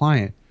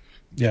compliant.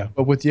 Yeah,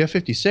 but with the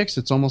F56,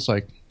 it's almost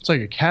like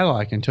a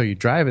Cadillac until you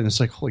drive it. And it's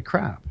like, holy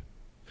crap.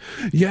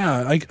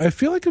 Yeah, I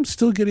feel like I'm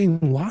still getting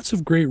lots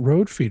of great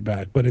road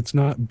feedback, but it's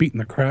not beating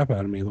the crap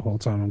out of me the whole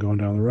time I'm going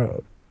down the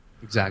road.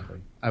 Exactly.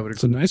 I would agree.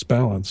 It's a nice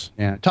balance.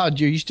 Yeah. Todd,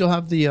 do you still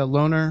have the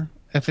loaner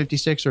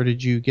F56, or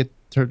did you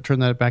turn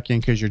that back in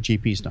because your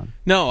GP's done?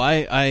 No,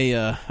 I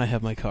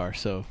have my car,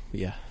 so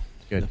yeah.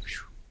 Good.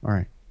 All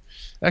right.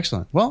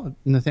 Excellent. Well,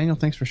 Nathaniel,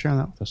 thanks for sharing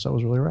that with us. That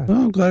was really rad. Oh,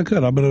 I'm glad I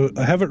could.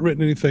 I haven't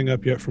written anything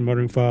up yet for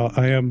MotoringFile.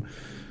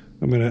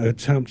 I'm going to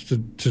attempt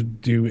to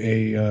do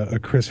a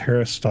Chris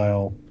Harris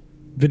style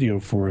video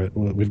for it.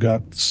 We've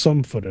got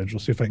some footage. We'll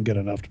see if I can get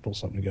enough to pull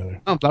something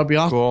together. Oh, that'll be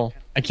awesome. Cool.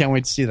 I can't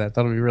wait to see that.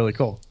 That'll be really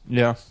cool.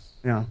 Yeah.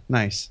 Yeah.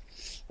 Nice.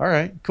 All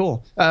right.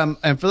 Cool.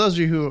 And for those of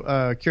you who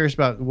are curious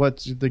about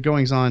what's the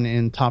goings on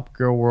in Top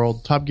Gear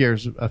world, Top Gear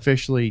is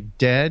officially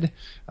dead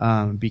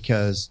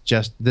because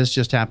this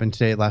just happened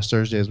today, last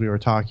Thursday, as we were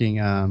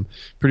talking.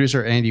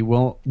 Producer Andy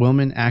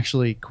Willman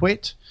actually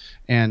quit.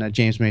 And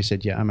James May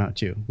said, yeah, I'm out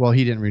too. Well,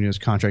 he didn't renew his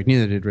contract.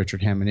 Neither did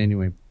Richard Hammond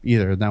anyway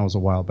either. That was a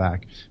while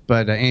back.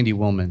 But Andy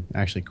Willman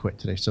actually quit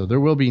today. So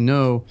there will be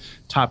no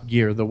Top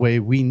Gear the way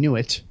we knew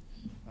it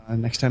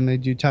next time they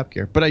do Top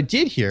Gear. But I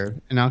did hear,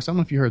 and Alex, I don't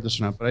know if you heard this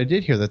or not, but I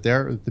did hear that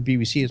the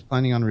BBC is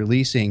planning on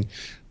releasing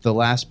the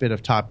last bit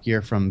of Top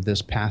Gear from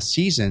this past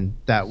season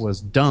that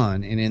was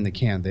done and in the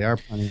can. They are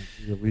planning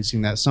on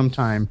releasing that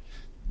sometime,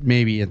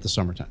 maybe at the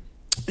summertime.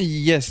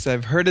 Yes,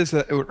 I've heard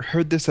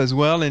this as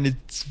well, and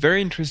it's very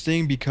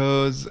interesting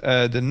because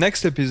the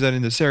next episode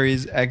in the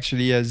series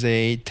actually has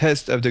a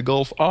test of the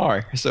Golf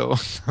R, so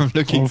I'm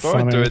looking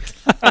forward to it.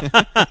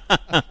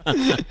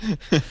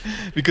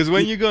 Because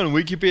when you go on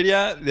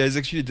Wikipedia, there's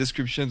actually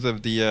descriptions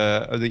of the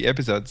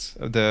episodes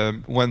of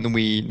the one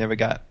we never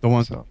got. The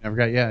ones we never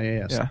got,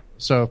 yeah.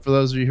 So for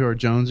those of you who are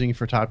jonesing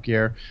for Top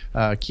Gear,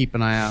 keep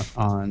an eye out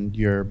on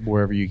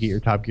wherever you get your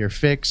Top Gear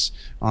fix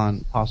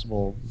on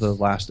the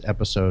last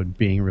episode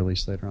being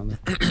released later on there.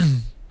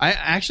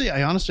 I honestly,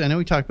 I know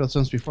we talked about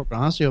this before, but I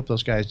honestly hope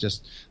those guys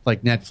just,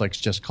 like Netflix,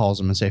 just calls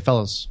them and say,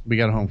 fellas, we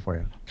got a home for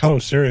you. Oh,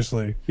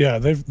 seriously. Yeah,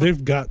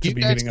 they've got to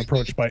be getting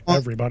approached by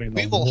everybody in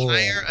the world. We will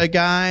hire a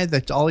guy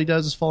that all he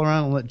does is fall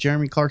around and let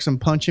Jeremy Clarkson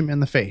punch him in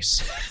the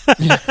face.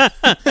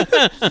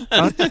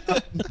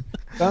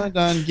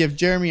 Done. Give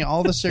Jeremy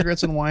all the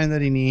cigarettes and wine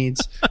that he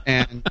needs,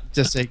 and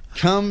just say,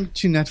 "Come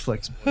to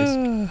Netflix,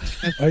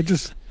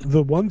 boys."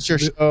 Your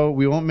show.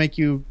 We won't make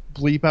you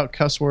bleep out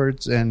cuss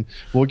words, and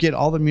we'll get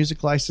all the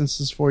music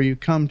licenses for you.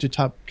 Come to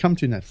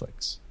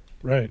Netflix.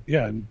 Right?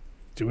 Yeah, and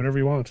do whatever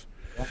you want.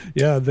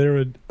 Yeah, there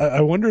would.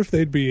 I wonder if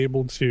they'd be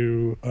able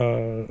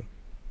to.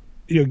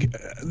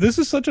 This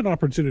is such an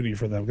opportunity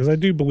for them because I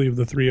do believe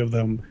the three of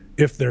them,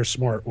 if they're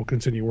smart, will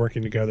continue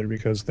working together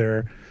because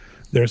they're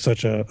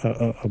such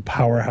a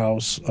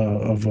powerhouse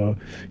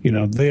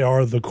they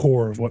are the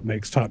core of what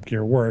makes Top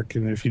Gear work.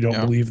 And if you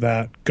don't believe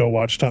that, go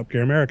watch Top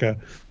Gear America.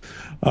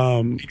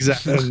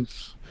 Exactly.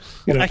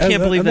 And, I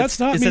can't believe that's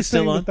not me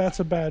saying that that's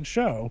a bad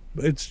show.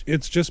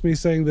 It's just me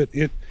saying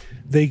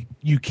that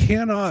you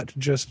cannot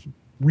just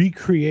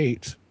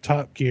recreate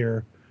Top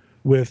Gear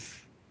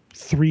with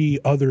three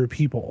other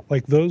people.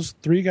 Like those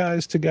three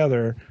guys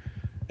together.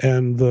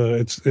 And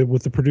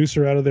with the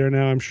producer out of there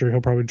now, I'm sure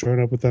he'll probably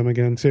join up with them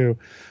again too.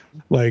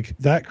 Like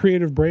that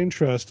creative brain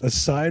trust,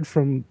 aside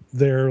from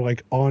their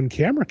like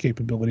on-camera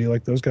capability,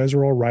 like those guys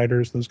are all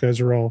writers. Those guys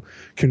are all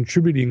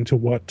contributing to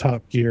what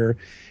Top Gear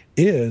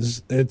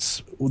is.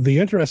 It's the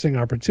interesting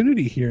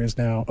opportunity here is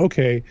now,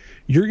 okay,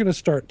 you're going to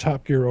start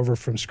Top Gear over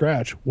from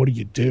scratch. What do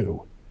you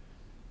do?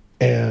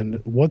 And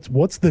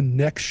what's the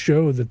next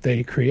show that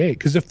they create?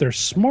 Because if they're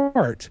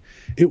smart,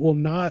 it will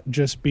not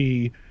just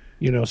be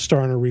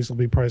star in a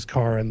reasonably priced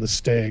car and the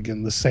Stig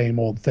and the same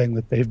old thing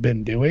that they've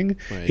been doing.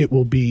 Right. It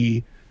will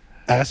be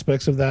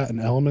aspects of that and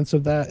elements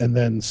of that and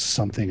then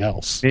something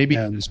else. Maybe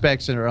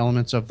aspects or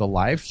elements of the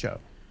live show.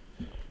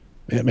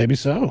 Yeah, maybe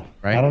so.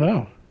 Right? I don't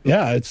know.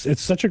 Yeah,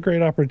 it's such a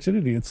great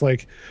opportunity. It's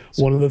like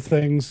one of the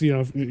things,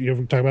 if you're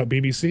talking about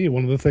BBC,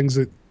 one of the things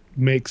that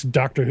makes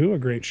Doctor Who a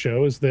great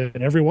show is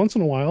that every once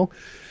in a while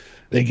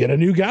they get a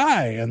new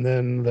guy, and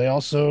then they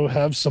also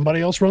have somebody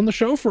else run the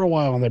show for a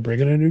while, and they bring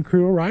in a new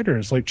crew of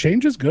writers. Like,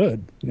 change is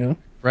good,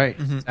 Right.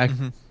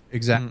 Mm-hmm.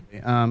 Exactly.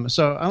 Mm-hmm.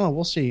 So I don't know.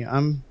 We'll see.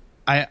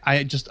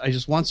 I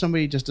just want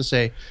somebody just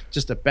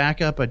to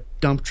back up a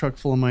dump truck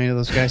full of money to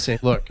those guys. Say,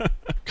 look,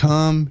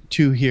 come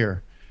to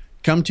here,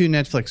 come to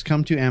Netflix,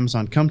 come to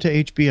Amazon, come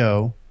to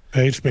HBO.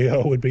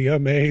 HBO would be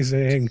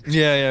amazing.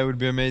 Yeah, it would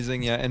be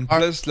amazing. Yeah, and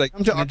plus, like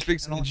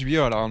Netflix and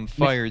HBO are on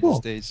fire these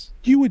days.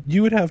 You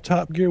would have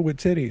Top Gear with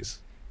titties.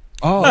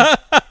 Oh,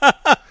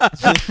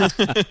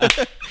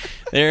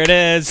 there it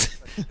is.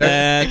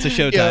 That's a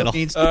show title.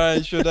 All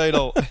right, show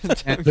title.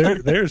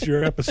 There's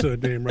your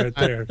episode name right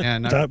there.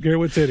 Top Gear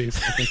with titties.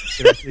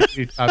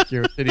 Top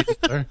Gear with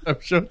titties. Our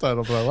show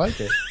title, but I like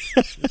it.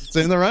 It's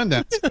in the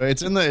rundown.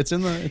 It's in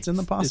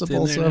the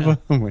possibles of.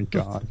 Oh my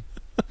god.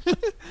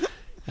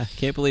 I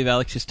can't believe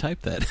Alex just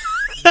typed that.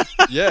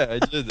 Yeah, I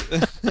did.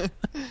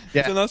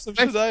 It's an awesome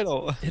show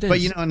title. But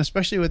and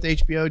especially with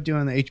HBO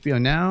doing the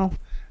HBO Now,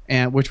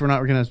 and which we're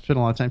not going to spend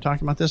a lot of time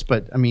talking about this,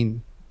 but I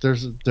mean,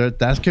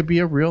 that could be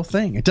a real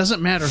thing. It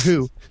doesn't matter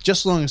who,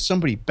 just as long as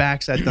somebody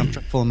backs that dump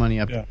truck full of money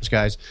up to those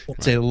guys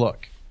and say,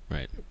 look,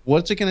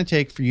 what's it going to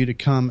take for you to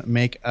come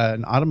make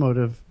an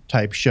automotive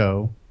type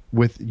show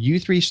with you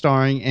three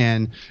starring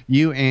and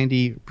you,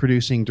 Andy,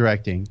 producing,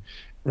 directing,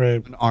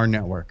 on our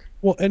network?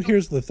 Well, and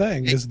here's the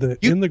thing: is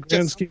that in the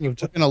grand scheme of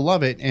you're going to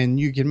love it, and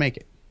you can make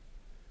it.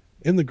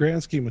 In the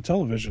grand scheme of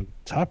television,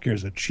 Top Gear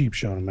is a cheap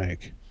show to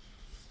make.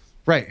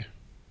 Right.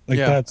 Like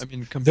I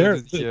mean,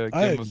 compared to the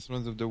Game of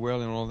Thrones of the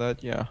world and all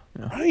that, yeah.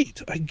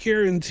 Right. I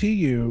guarantee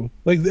you.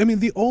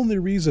 The only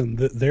reason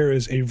that there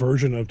is a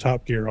version of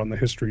Top Gear on the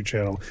History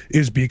Channel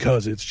is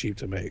because it's cheap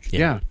to make.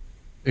 Yeah,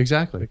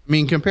 exactly. I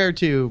mean, compared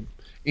to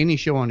any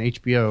show on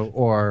HBO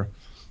or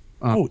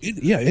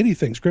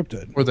anything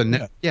scripted, or the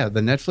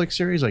Netflix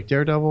series like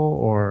Daredevil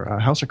or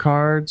House of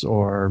Cards,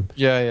 or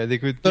they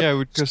could. It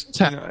would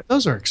cost.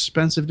 Those are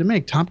expensive to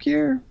make. Top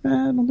Gear, I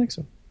don't think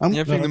so. I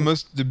think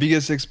the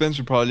biggest expense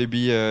would probably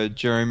be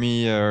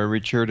Jeremy,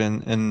 Richard,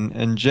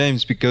 and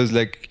James, because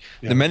the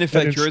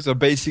manufacturers are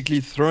basically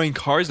throwing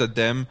cars at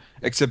them,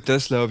 except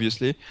Tesla,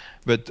 obviously.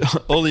 But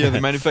all the other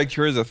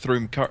manufacturers are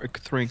throwing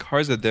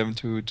cars at them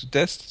to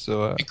test.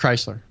 So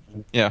Chrysler.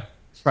 Yeah.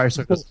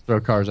 Chrysler does throw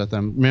cars at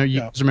them.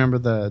 Remember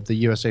the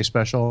USA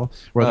special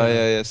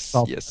where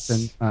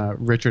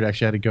Richard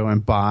actually had to go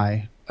and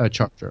buy a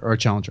Charger or a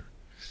Challenger.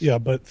 Yeah,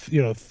 but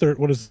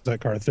what is that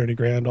car?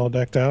 $30,000 all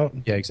decked out?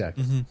 Yeah,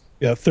 exactly. Mm-hmm.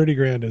 Yeah,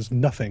 $30,000 is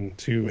nothing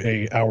to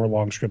a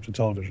hour-long scripted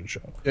television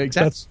show.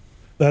 Exactly.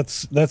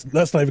 That's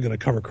not even going to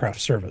cover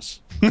craft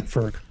service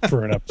for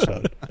an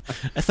episode.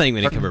 That's not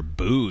even going to cover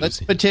booze.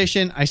 Let's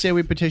petition. I say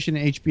we petition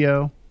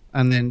HBO,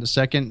 and then the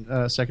second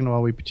of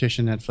all, we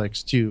petition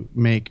Netflix to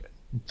make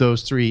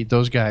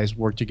those guys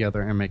work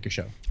together and make a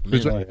show.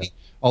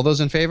 All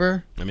those in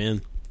favor? I'm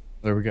in.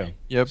 There we go.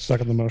 Yep.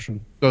 Second the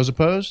motion. Those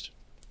opposed?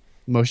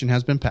 Motion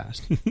has been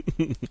passed.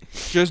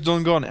 Just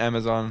don't go on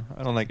Amazon.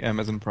 I don't like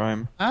Amazon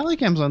Prime. I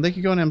like Amazon. They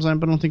could go on Amazon,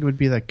 but I don't think it would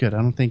be that good. I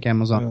don't think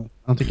Amazon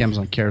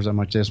cares that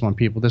much. They just want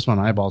people. This one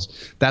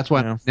eyeballs. That's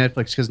why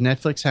Netflix, because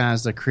Netflix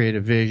has the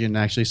creative vision to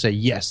actually say,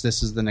 yes,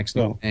 this is the next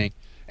new thing.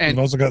 And they've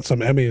also got some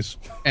Emmys.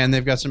 And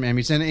they've got some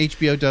Emmys, and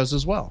HBO does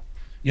as well.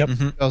 Yep.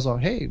 Also,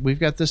 hey, we've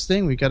got this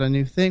thing. We've got a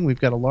new thing. We've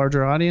got a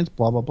larger audience.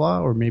 Blah blah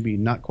blah, or maybe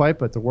not quite,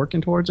 but they're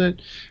working towards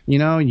it.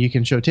 You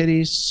can show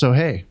titties. So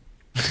hey,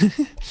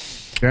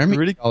 Jeremy,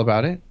 really all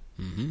about it.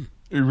 Mm-hmm.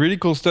 Really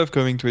cool stuff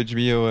coming to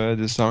HBO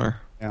this summer.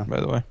 Yeah.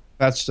 By the way,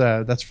 that's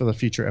for the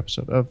future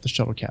episode of the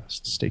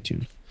Shuttlecast. Stay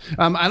tuned.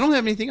 I don't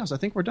have anything else. I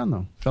think we're done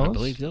though, fellas. I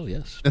believe so.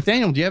 Yes.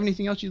 Nathaniel, do you have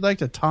anything else you'd like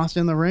to toss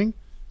in the ring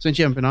since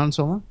you haven't been on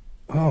so long?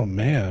 Oh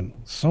man,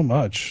 so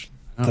much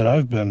that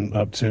I've been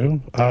up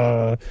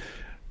to.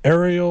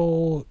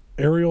 Aerial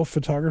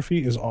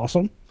photography is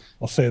awesome.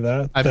 I'll say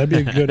that. That'd be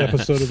a good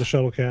episode of the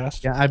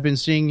Shuttlecast. Yeah, I've been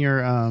seeing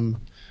your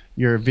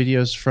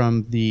videos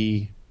from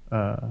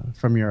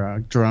your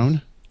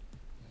drone.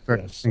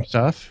 Very interesting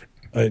stuff.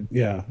 I'm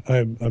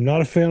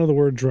not a fan of the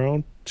word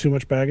drone. Too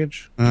much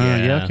baggage.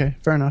 Yeah, okay,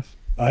 fair enough.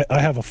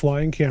 I have a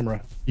flying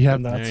camera. Yeah,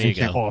 and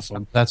that's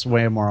awesome. That's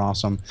way more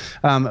awesome.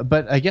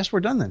 But I guess we're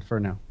done then for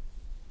now.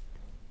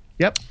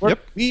 Yep.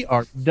 We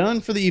are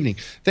done for the evening.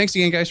 Thanks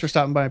again, guys, for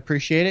stopping by. I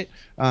appreciate it.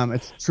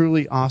 It's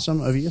truly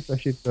awesome of you,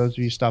 especially those of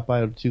you who stopped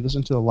by to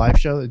listen to the live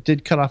show. It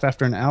did cut off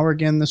after an hour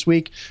again this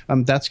week.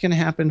 That's going to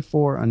happen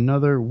for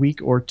another week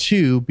or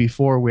two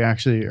before we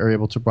actually are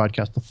able to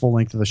broadcast the full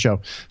length of the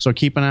show. So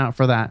keep an eye out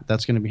for that.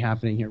 That's going to be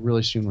happening here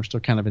really soon. We're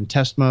still kind of in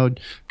test mode.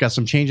 Got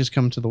some changes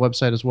coming to the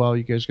website as well.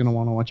 You guys are going to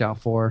want to watch out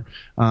for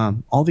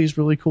all these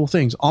really cool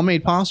things, all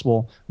made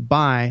possible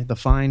by the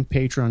fine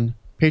Patreon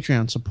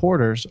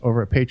supporters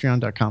over at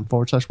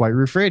patreon.com/White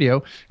Roof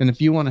Radio. And if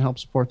you want to help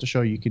support the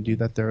show, you can do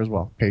that there as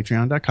well.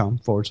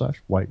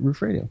 Patreon.com/White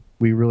Roof Radio.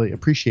 We really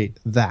appreciate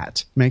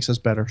that. Makes us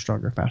better,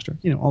 stronger, faster,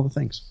 all the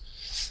things.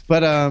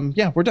 But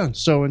we're done.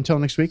 So until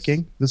next week,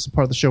 gang, this is the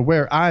part of the show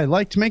where I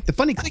like to make the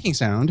funny clicking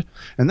sound.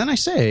 And then I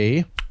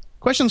say,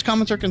 questions,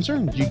 comments, or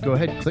concerns, you can go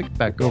ahead and click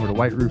back over to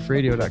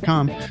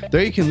whiteroofradio.com.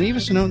 There you can leave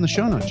us a note in the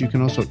show notes. You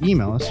can also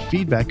email us,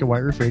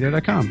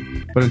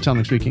 feedback@whiteroofradio.com. But until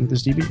next week, King,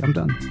 this is DB. I'm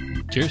done.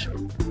 Cheers.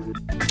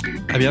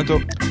 À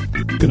bientôt.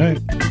 Good night.